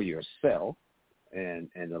for yourself, and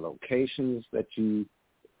the locations that you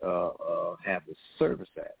have the service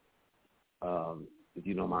at, if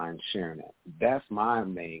you don't mind sharing that. That's my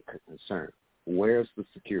main concern. Where's the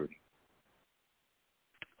security?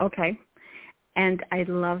 Okay. And I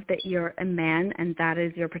love that you're a man, and that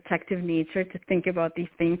is your protective nature to think about these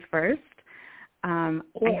things first. I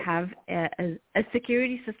have a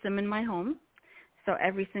security system in my home, so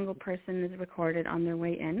every single person is recorded on their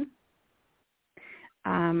way in.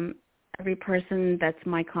 Every person that's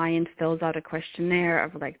my client fills out a questionnaire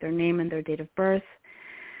of like their name and their date of birth.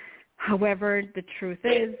 However, the truth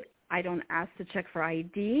is, I don't ask to check for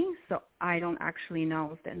ID, so I don't actually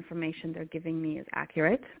know if the information they're giving me is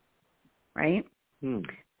accurate, right?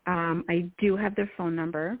 I do have their phone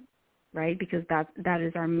number, right, because that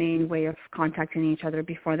is our main way of contacting each other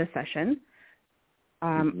before the session.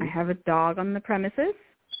 I have a dog on the premises,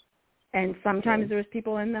 and sometimes there's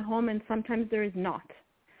people in the home, and sometimes there is not.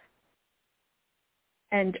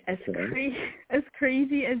 And as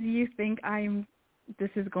crazy as you think this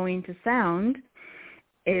is going to sound,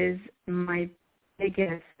 is my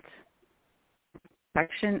biggest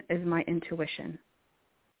section is my intuition.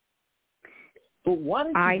 But why did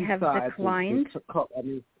you I have declined.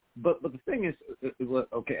 But the thing is,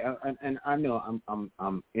 okay, and I know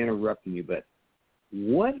I'm interrupting you, but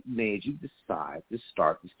what made you decide to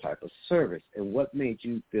start this type of service, and what made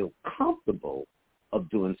you feel comfortable of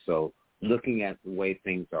doing so, looking at the way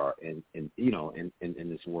things are in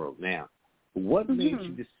this world now? What made you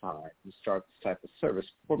decide to start this type of service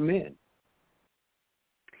for men?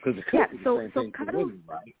 Because it could be the same thing for women,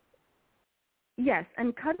 right? Yes,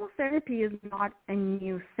 and cuddle therapy is not a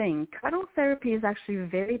new thing. Cuddle therapy is actually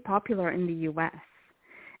very popular in the U.S.,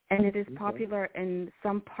 and it is popular in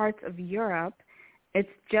some parts of Europe. It's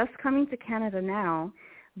just coming to Canada now,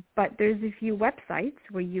 but there's a few websites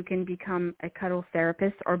where you can become a cuddle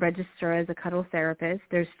therapist or register as a cuddle therapist.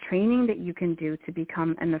 There's training that you can do to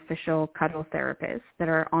become an official cuddle therapist that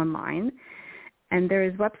are online, and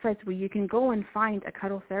there's websites where you can go and find a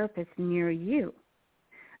cuddle therapist near you.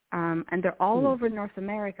 And they're all over North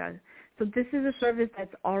America. So this is a service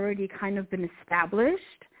that's already kind of been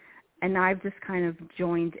established, and I've just kind of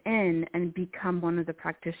joined in and become one of the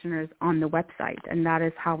practitioners on the website, and that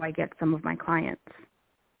is how I get some of my clients.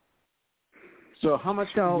 So how much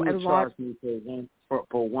would you charge me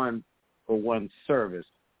for one service?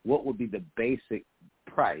 What would be the basic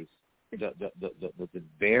price? Does it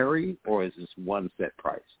vary, or is this one set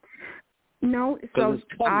price? No, so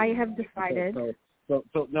I have decided.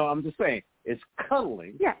 So no, I'm just saying it's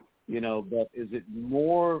cuddling. Yeah. But is it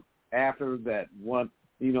more after that one?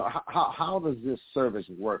 How does this service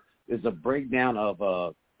work? Is a breakdown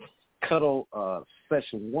of cuddle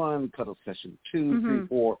session 1, cuddle session 2, 3,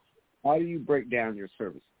 4. How do you break down your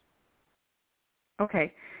services?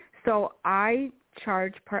 Okay. So I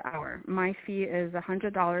charge per hour. My fee is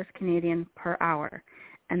 $100 Canadian per hour.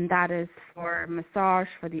 And that is for massage,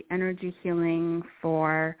 for the energy healing,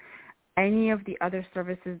 for any of the other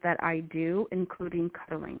services that I do, including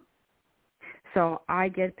cuddling. So I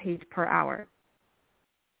get paid per hour.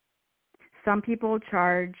 Some people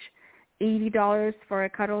charge $80 for a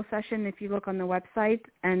cuddle session if you look on the website,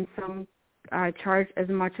 and some charge as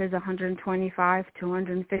much as $125 to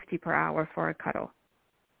 $150 per hour for a cuddle.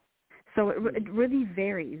 So it really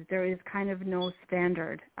varies. There is kind of no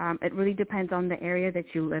standard. It really depends on the area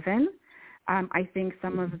that you live in. I think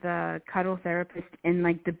some of the cuddle therapists in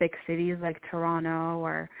like the big cities like Toronto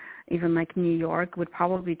or even like New York would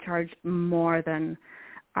probably charge more than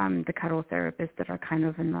the cuddle therapists that are kind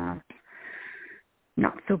of in the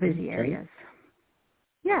not so busy areas.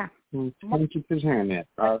 Yeah. Thank you for sharing that.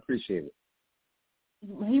 I appreciate it.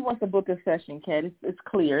 He wants to book a session, Kat. It's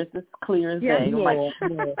clear. It's as clear as day. No,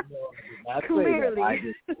 I Clearly. I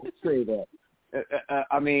just don't say that.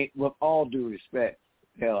 I mean, with all due respect,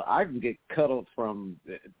 hell, I can get cuddled from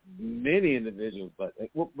many individuals, but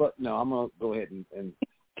no, I'm going to go ahead and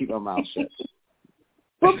keep my mouth shut.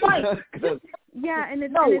 Yeah, and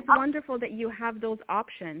it's wonderful that you have those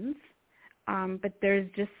options, but there's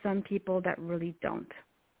just some people that really don't.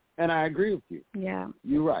 And I agree with you. Yeah.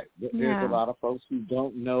 You're right. There's a lot of folks who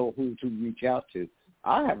don't know who to reach out to.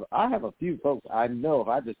 I have a few folks I know if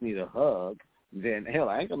I just need a hug, then, hell,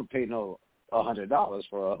 I ain't going to pay no $100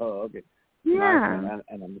 for a hug. Yeah.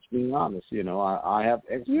 And I'm just being honest. You know, I have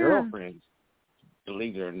ex-girlfriends,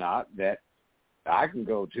 believe it or not, that I can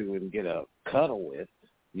go to and get a cuddle with,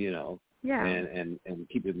 you know, and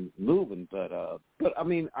keep it moving. But I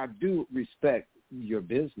mean, I do respect your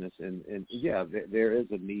business, and yeah, there is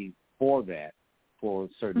a need for that for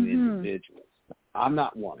certain individuals. I'm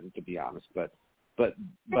not one, to be honest, but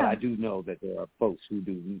I do know that there are folks who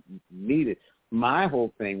do need it. My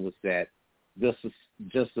whole thing was that this is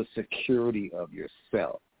just the security of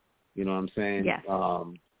yourself. You know what I'm saying? Yes.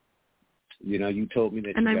 You know, you told me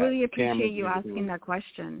that. And you I got really appreciate you cameras asking that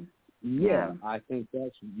question. Yeah, I think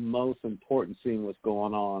that's most important, seeing what's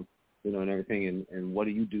going on, you know, and everything, and what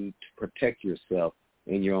do you do to protect yourself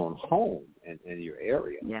in your own home and your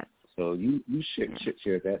area. Yes. So you should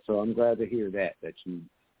share that. So I'm glad to hear that you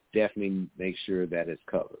definitely make sure that it's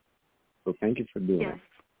covered. So thank you for doing it.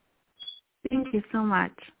 Thank you so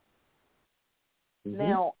much.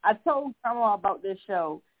 Now, I told Grandma about this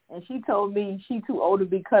show, and she told me she too old to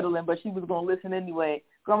be cuddling, but she was going to listen anyway.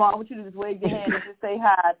 Grandma, I want you to just wave your hand and just say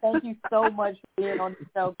hi. Thank you so much for being on the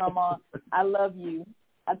show, Grandma. I love you.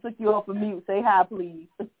 I took you off of mute. Say hi, please.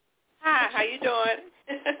 Hi, how you doing?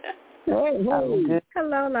 Hey. Good.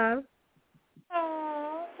 Hello, love.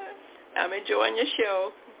 Oh, I'm enjoying your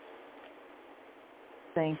show.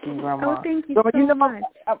 Thank you, Grandma. Oh, thank you Grandma, so much.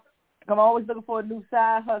 I'm always looking for a new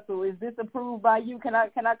side hustle. Is this approved by you? Can I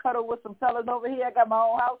cuddle with some fellas over here? I got my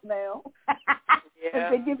own house now. Yeah.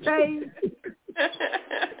 They get paid.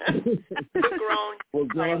 Grown.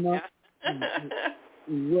 Grandma,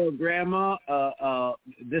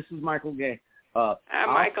 this is Michael Gay. Hi,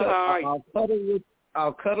 Michael. How are you?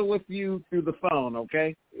 I'll cuddle with you through the phone,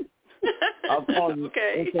 okay? I'll call you.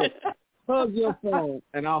 Okay. Hug your phone,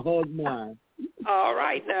 and I'll hug mine. All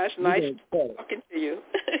right, now it's nice talking to you.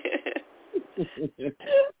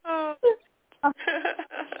 But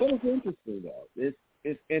it's interesting, though.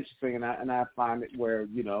 It's interesting, and I find it where,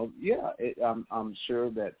 you know, I'm sure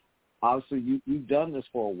that obviously you've done this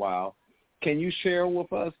for a while. Can you share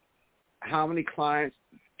with us how many clients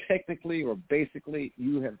technically or basically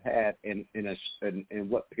you have had in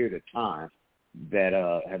what period of time? That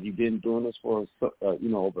have you been doing this for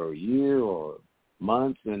over a year or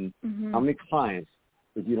months, and how many clients,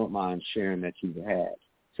 if you don't mind sharing, that you've had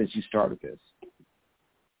since you started this?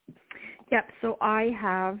 Yep. So I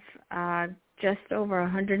have just over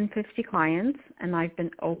 150 clients, and I've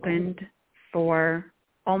been opened for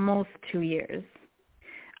almost 2 years.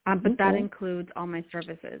 But that includes all my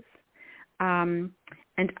services. And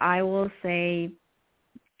I will say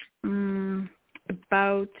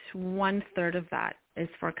about 1/3 of that is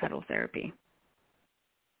for cuddle therapy.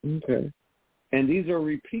 Okay. And these are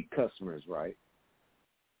repeat customers, right?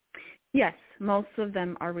 Yes, most of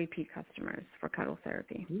them are repeat customers for cuddle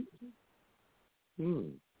therapy.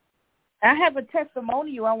 I have a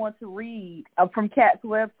testimonial I want to read from Kat's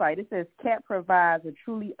website. It says, Kat provides a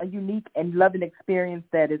truly unique and loving experience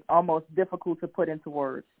that is almost difficult to put into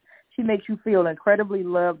words. She makes you feel incredibly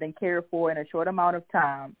loved and cared for in a short amount of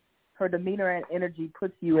time. Her demeanor and energy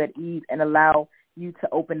puts you at ease and allow you to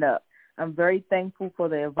open up. I'm very thankful for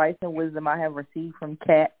the advice and wisdom I have received from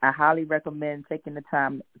Kat. I highly recommend taking the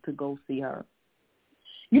time to go see her.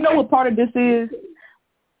 You know what part of this is?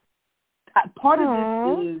 Part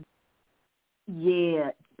of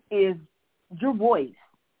this is your voice.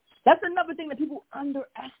 That's another thing that people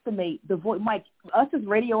underestimate, the voice. Mike, us as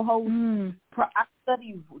radio hosts, I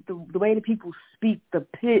study the way that people speak, the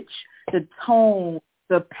pitch, the tone,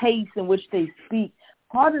 the pace in which they speak.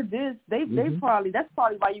 Part of this, that's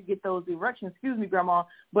probably why you get those erections. Excuse me, Grandma,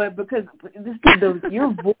 but because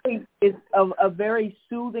your voice is a very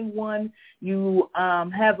soothing one. You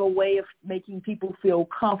have a way of making people feel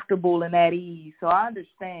comfortable and at ease. So I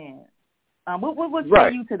understand. What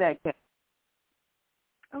say you to that, Kat?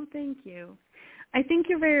 Oh, thank you. I think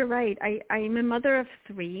you're very right. I'm a mother of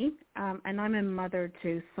 3, and I'm a mother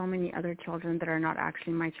to so many other children that are not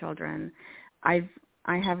actually my children. I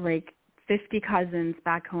have like 50 cousins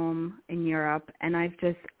back home in Europe, and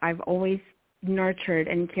I've always nurtured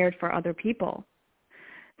and cared for other people.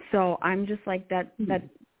 So I'm just like that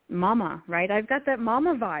mama, right? I've got that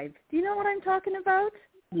mama vibe. Do you know what I'm talking about?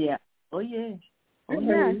 Yeah. Oh, yeah.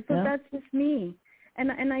 So that's just me.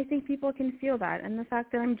 And I think people can feel that, and the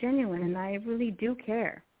fact that I'm genuine and I really do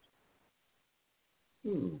care.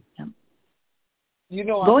 You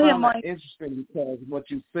know, Go I ahead, found Mike. that interesting because what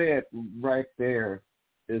you said right there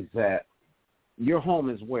is that your home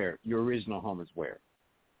is where? Your original home is where?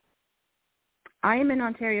 I am in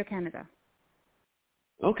Ontario, Canada.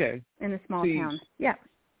 Okay. In a small town. Yeah.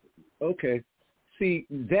 Okay. See,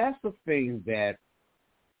 that's the thing that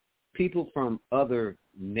people from other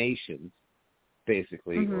nations,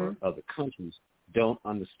 basically, or other countries, don't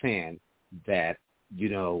understand, that, you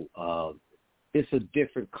know, it's a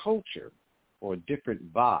different culture or a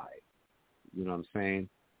different vibe, you know what I'm saying,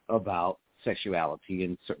 about sexuality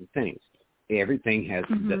and certain things. Everything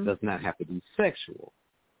that does not have to be sexual.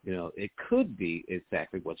 You know, it could be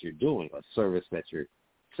exactly what you're doing, a service that you're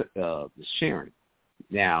sharing.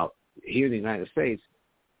 Now, here in the United States,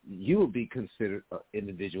 you will be considered an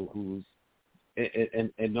individual who's,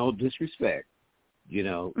 and no disrespect, you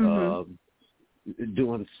know,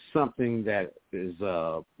 doing something that is,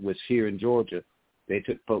 which here in Georgia, they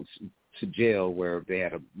took folks to jail where they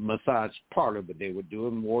had a massage parlor, but they were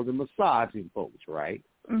doing more than massaging folks, right?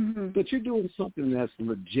 But you're doing something that's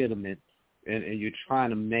legitimate, and you're trying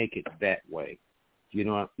to make it that way. You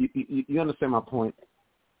know, you understand my point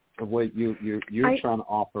of where you're trying to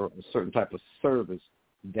offer a certain type of service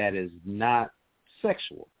that is not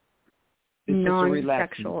sexual. It's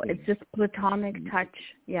non-sexual. It's just platonic touch.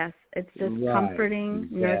 Yes, it's just comforting,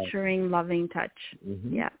 nurturing, loving touch.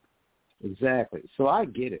 Yeah. Exactly. So I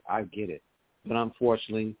get it. But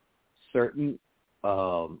unfortunately, certain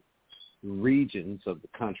regions of the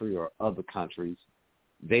country or other countries,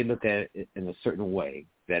 they look at it in a certain way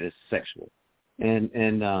that is sexual. And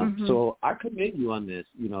so I commend you on this,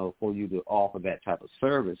 you know, for you to offer that type of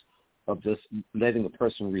service of just letting a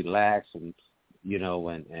person relax and, you know,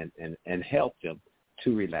 and help them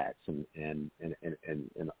to relax. And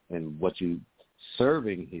what you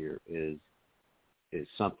serving here is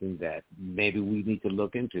something that maybe we need to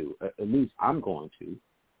look into. At least I'm going to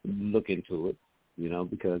look into it, you know,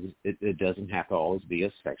 because it doesn't have to always be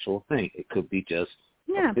a sexual thing. It could be just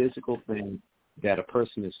a physical thing that a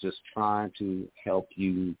person is just trying to help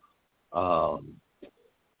you,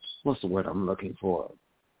 what's the word I'm looking for?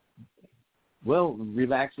 Well,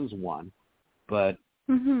 relax is one, but,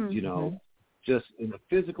 you know, just in a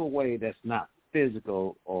physical way that's not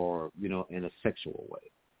physical or, you know, in a sexual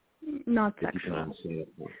way. Not if sexual. You can understand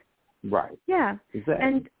it. Right. Yeah.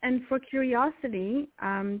 Exactly. And for curiosity,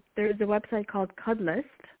 there's a website called Cuddlist.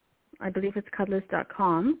 I believe it's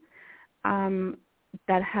cuddlist.com.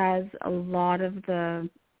 That has a lot of the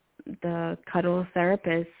cuddle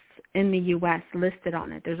therapists in the U.S. listed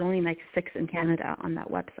on it. There's only like 6 in Canada on that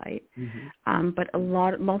website, but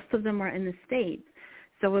most of them are in the States.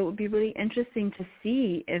 So it would be really interesting to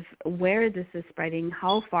see where this is spreading,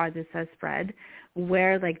 how far this has spread,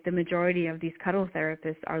 where like the majority of these cuddle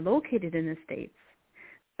therapists are located in the States.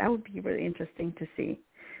 That would be really interesting to see,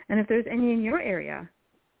 and if there's any in your area.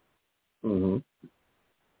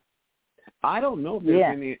 I don't know if there's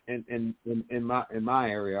any in my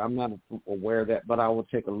area. I'm not aware of that, but I will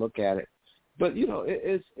take a look at it. But you know,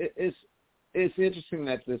 it's interesting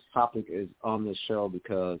that this topic is on this show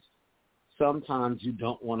because sometimes you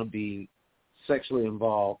don't want to be sexually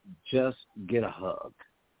involved. Just get a hug,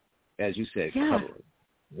 as you said,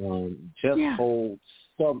 cuddling. Just hold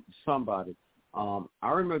somebody. I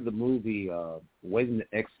remember the movie Waiting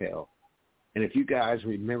to Exhale, and if you guys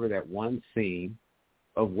remember that one scene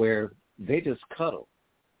of where they just cuddled.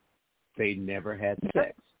 They never had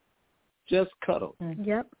sex. just cuddle.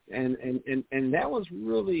 Yep. And that was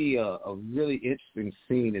really a really interesting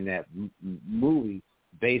scene in that movie,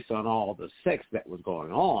 based on all the sex that was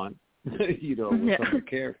going on, with some of the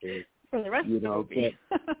characters. For the rest of the movie.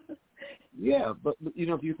 But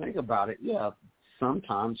if you think about it,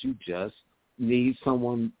 sometimes you just need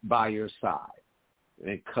someone by your side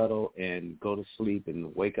and cuddle and go to sleep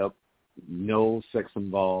and wake up, no sex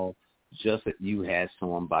involved, just that you had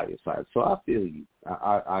someone by your side. So I feel you.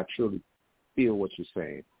 I truly feel what you're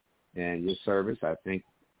saying. And your service, I think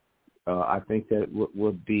that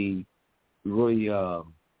would be really, how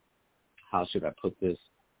should I put this,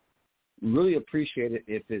 really appreciated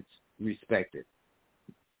if it's respected,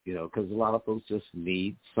 because a lot of folks just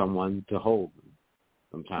need someone to hold them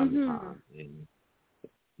from time to time. And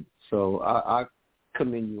so I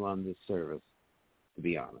commend you on this service, to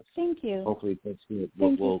be honest. Thank you. Hopefully that's good.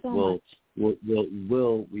 Thank you so much.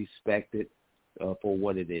 We'll respect it for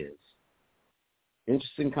what it is.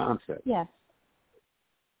 Interesting concept. Yes.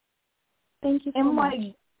 Thank you so and much.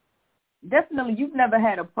 Mike, definitely you've never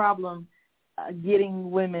had a problem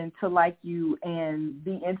getting women to like you and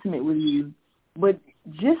be intimate with you. But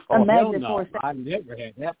just imagine for a second. I never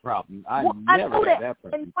had that problem. I never had that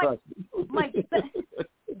problem. And Mike,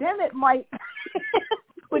 damn it, Mike.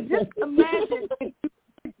 But just imagine if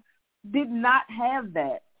you did not have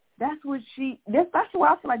that. That's why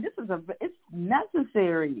I feel like it's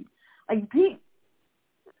necessary. Like Pete,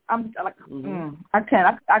 I'm like,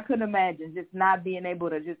 I couldn't imagine just not being able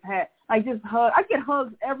to just hug. I get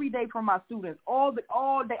hugs every day from my students all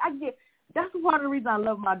day. That's one of the reasons I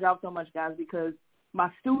love my job so much, guys, because my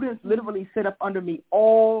students literally sit up under me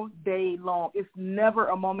all day long. It's never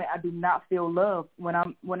a moment I do not feel love when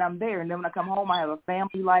I'm there. And then when I come home, I have a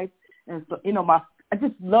family life, and so I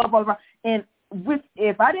just love all around. And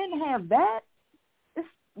if I didn't have that,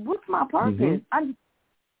 what's my purpose? I'm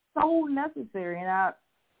so necessary, and I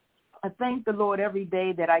thank the Lord every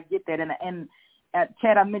day that I get that. And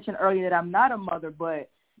Chad, I mentioned earlier that I'm not a mother, but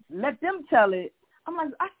let them tell it.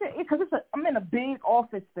 I said, because I'm in a big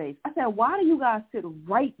office space. I said, why do you guys sit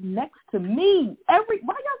right next to me? Why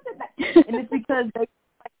y'all sit next? And it's because they,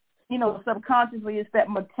 subconsciously it's that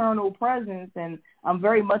maternal presence, and I'm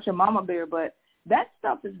very much a mama bear, but that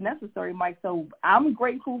stuff is necessary, Mike. So I'm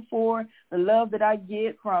grateful for the love that I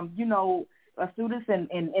get from, students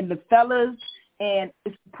and the fellas, and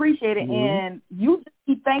it's appreciated. And you just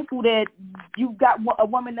be thankful that you got a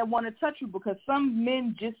woman that want to touch you, because some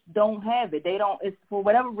men just don't have it. They don't. It's for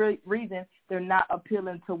whatever reason they're not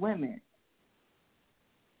appealing to women.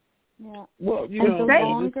 Yeah. Well,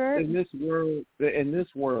 in this world,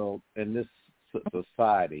 in this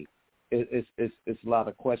society, it's a lot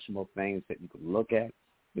of questionable things that you can look at.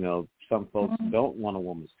 Some folks don't want a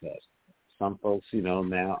woman's touch. Some folks,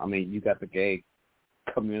 now, you got the gay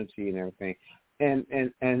community and everything. And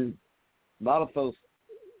a lot of folks,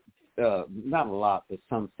 not a lot, but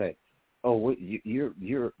some say, "Oh, you're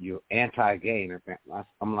anti-gay," and everything.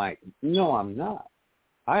 I'm like, no, I'm not.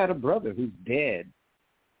 I had a brother who's dead,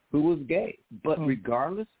 who was gay, but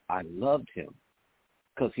regardless, I loved him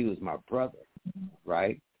because he was my brother,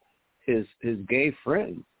 right? His gay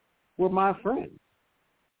friends were my friends,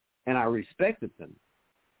 and I respected them.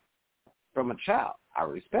 From a child, I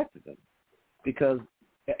respected them because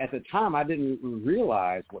at the time, I didn't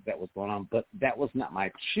realize what that was going on, but that was not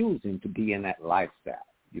my choosing to be in that lifestyle.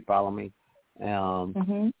 You follow me?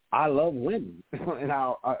 I love women, and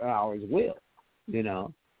I always will,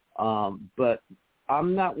 but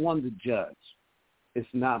I'm not one to judge. It's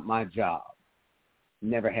not my job.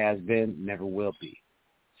 Never has been, never will be.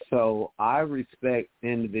 So I respect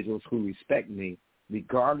individuals who respect me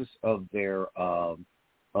regardless of their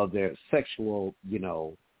sexual,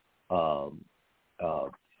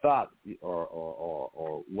 thought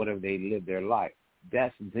or whatever they live their life.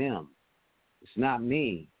 That's them. It's not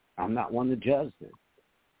me. I'm not one to judge them.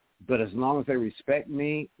 But as long as they respect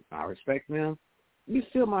me, I respect them, you're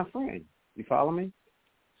still my friend. You follow me?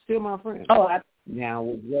 Still my friend. Now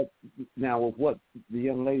with what the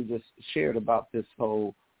young lady just shared about this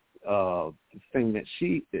whole thing that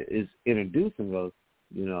she is introducing us,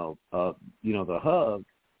 the hug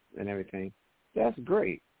and everything, that's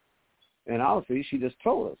great. And obviously, she just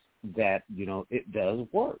told us that, it does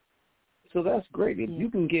work. So that's great. If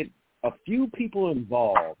you can get a few people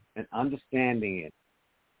involved and understanding it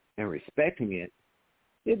and respecting it,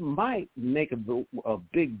 it might make a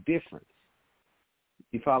big difference.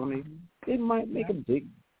 You follow me? It might make a big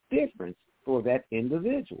difference for that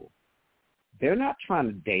individual. They're not trying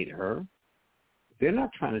to date her. They're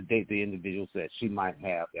not trying to date the individuals that she might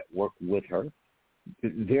have that work with her.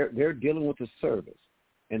 They're dealing with the service.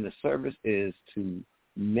 And the service is to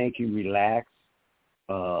make you relax,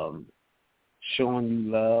 showing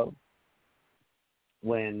you love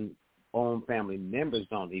when own family members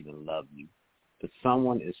don't even love you, but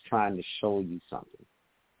someone is trying to show you something,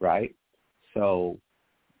 right? So,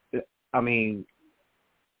 I mean,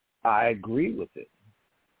 I agree with it.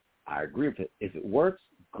 If it works,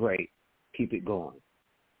 great. Keep it going.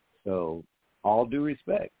 So, all due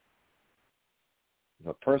respect. If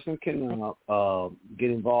a person can get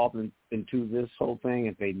involved into this whole thing,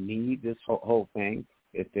 if they need this whole thing,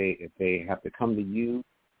 if they have to come to you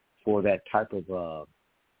for that type of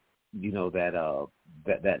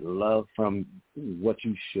that love from what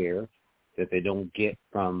you share that they don't get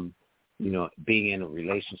from being in a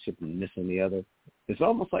relationship and this and the other, it's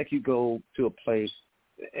almost like you go to a place.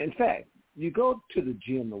 In fact, you go to the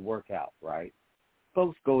gym to work out, right?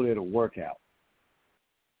 Folks go there to work out,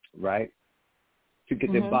 right? To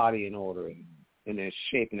get their body in order and their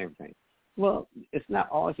shape and everything. Well, it's not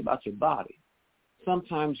always about your body.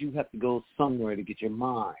 Sometimes you have to go somewhere to get your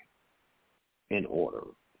mind in order,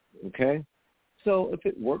 okay? So if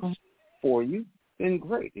it works for you, then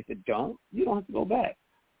great. If it don't, you don't have to go back.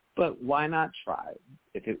 But why not try it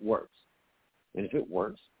if it works? And if it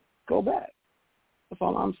works, go back. That's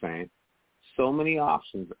all I'm saying. So many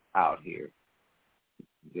options out here,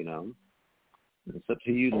 It's up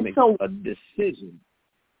to you to make a decision.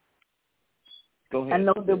 Go ahead. I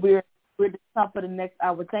know that we're at the top of the next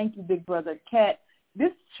hour. Thank you, Big Brother Cat.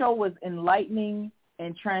 This show was enlightening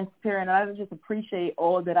and transparent. I just appreciate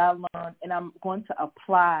all that I learned, and I'm going to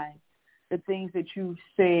apply the things that you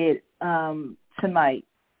said tonight.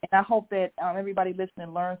 And I hope that everybody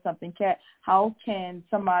listening learned something. Kat, how can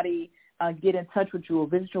somebody get in touch with you or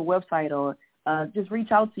visit your website or just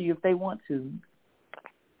reach out to you if they want to?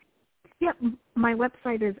 Yep, my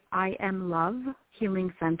website is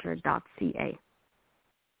imlovehealingcenter.ca.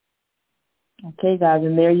 Okay, guys,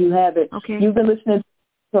 and there you have it. Okay. You've been listening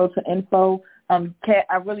to Info. Kat,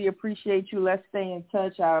 I really appreciate you. Let's stay in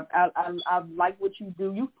touch. I like what you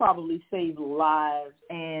do. You probably saved lives,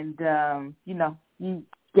 and you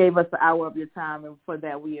gave us an hour of your time, and for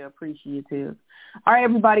that we are appreciative. All right,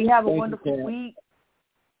 everybody, have a wonderful week.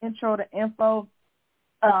 Intro to Info.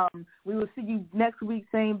 We will see you next week,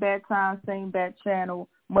 same bad time, same bad channel.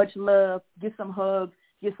 Much love. Get some hugs.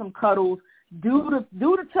 Get some cuddles. Do the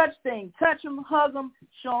touch thing. Touch them, hug them,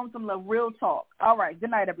 show them some love. Real talk. All right.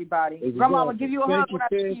 Good night, everybody. Grandma, I'm going to give you a hug when I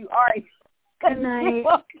see you. All right. Good night.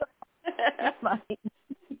 Bye.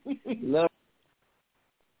 Love.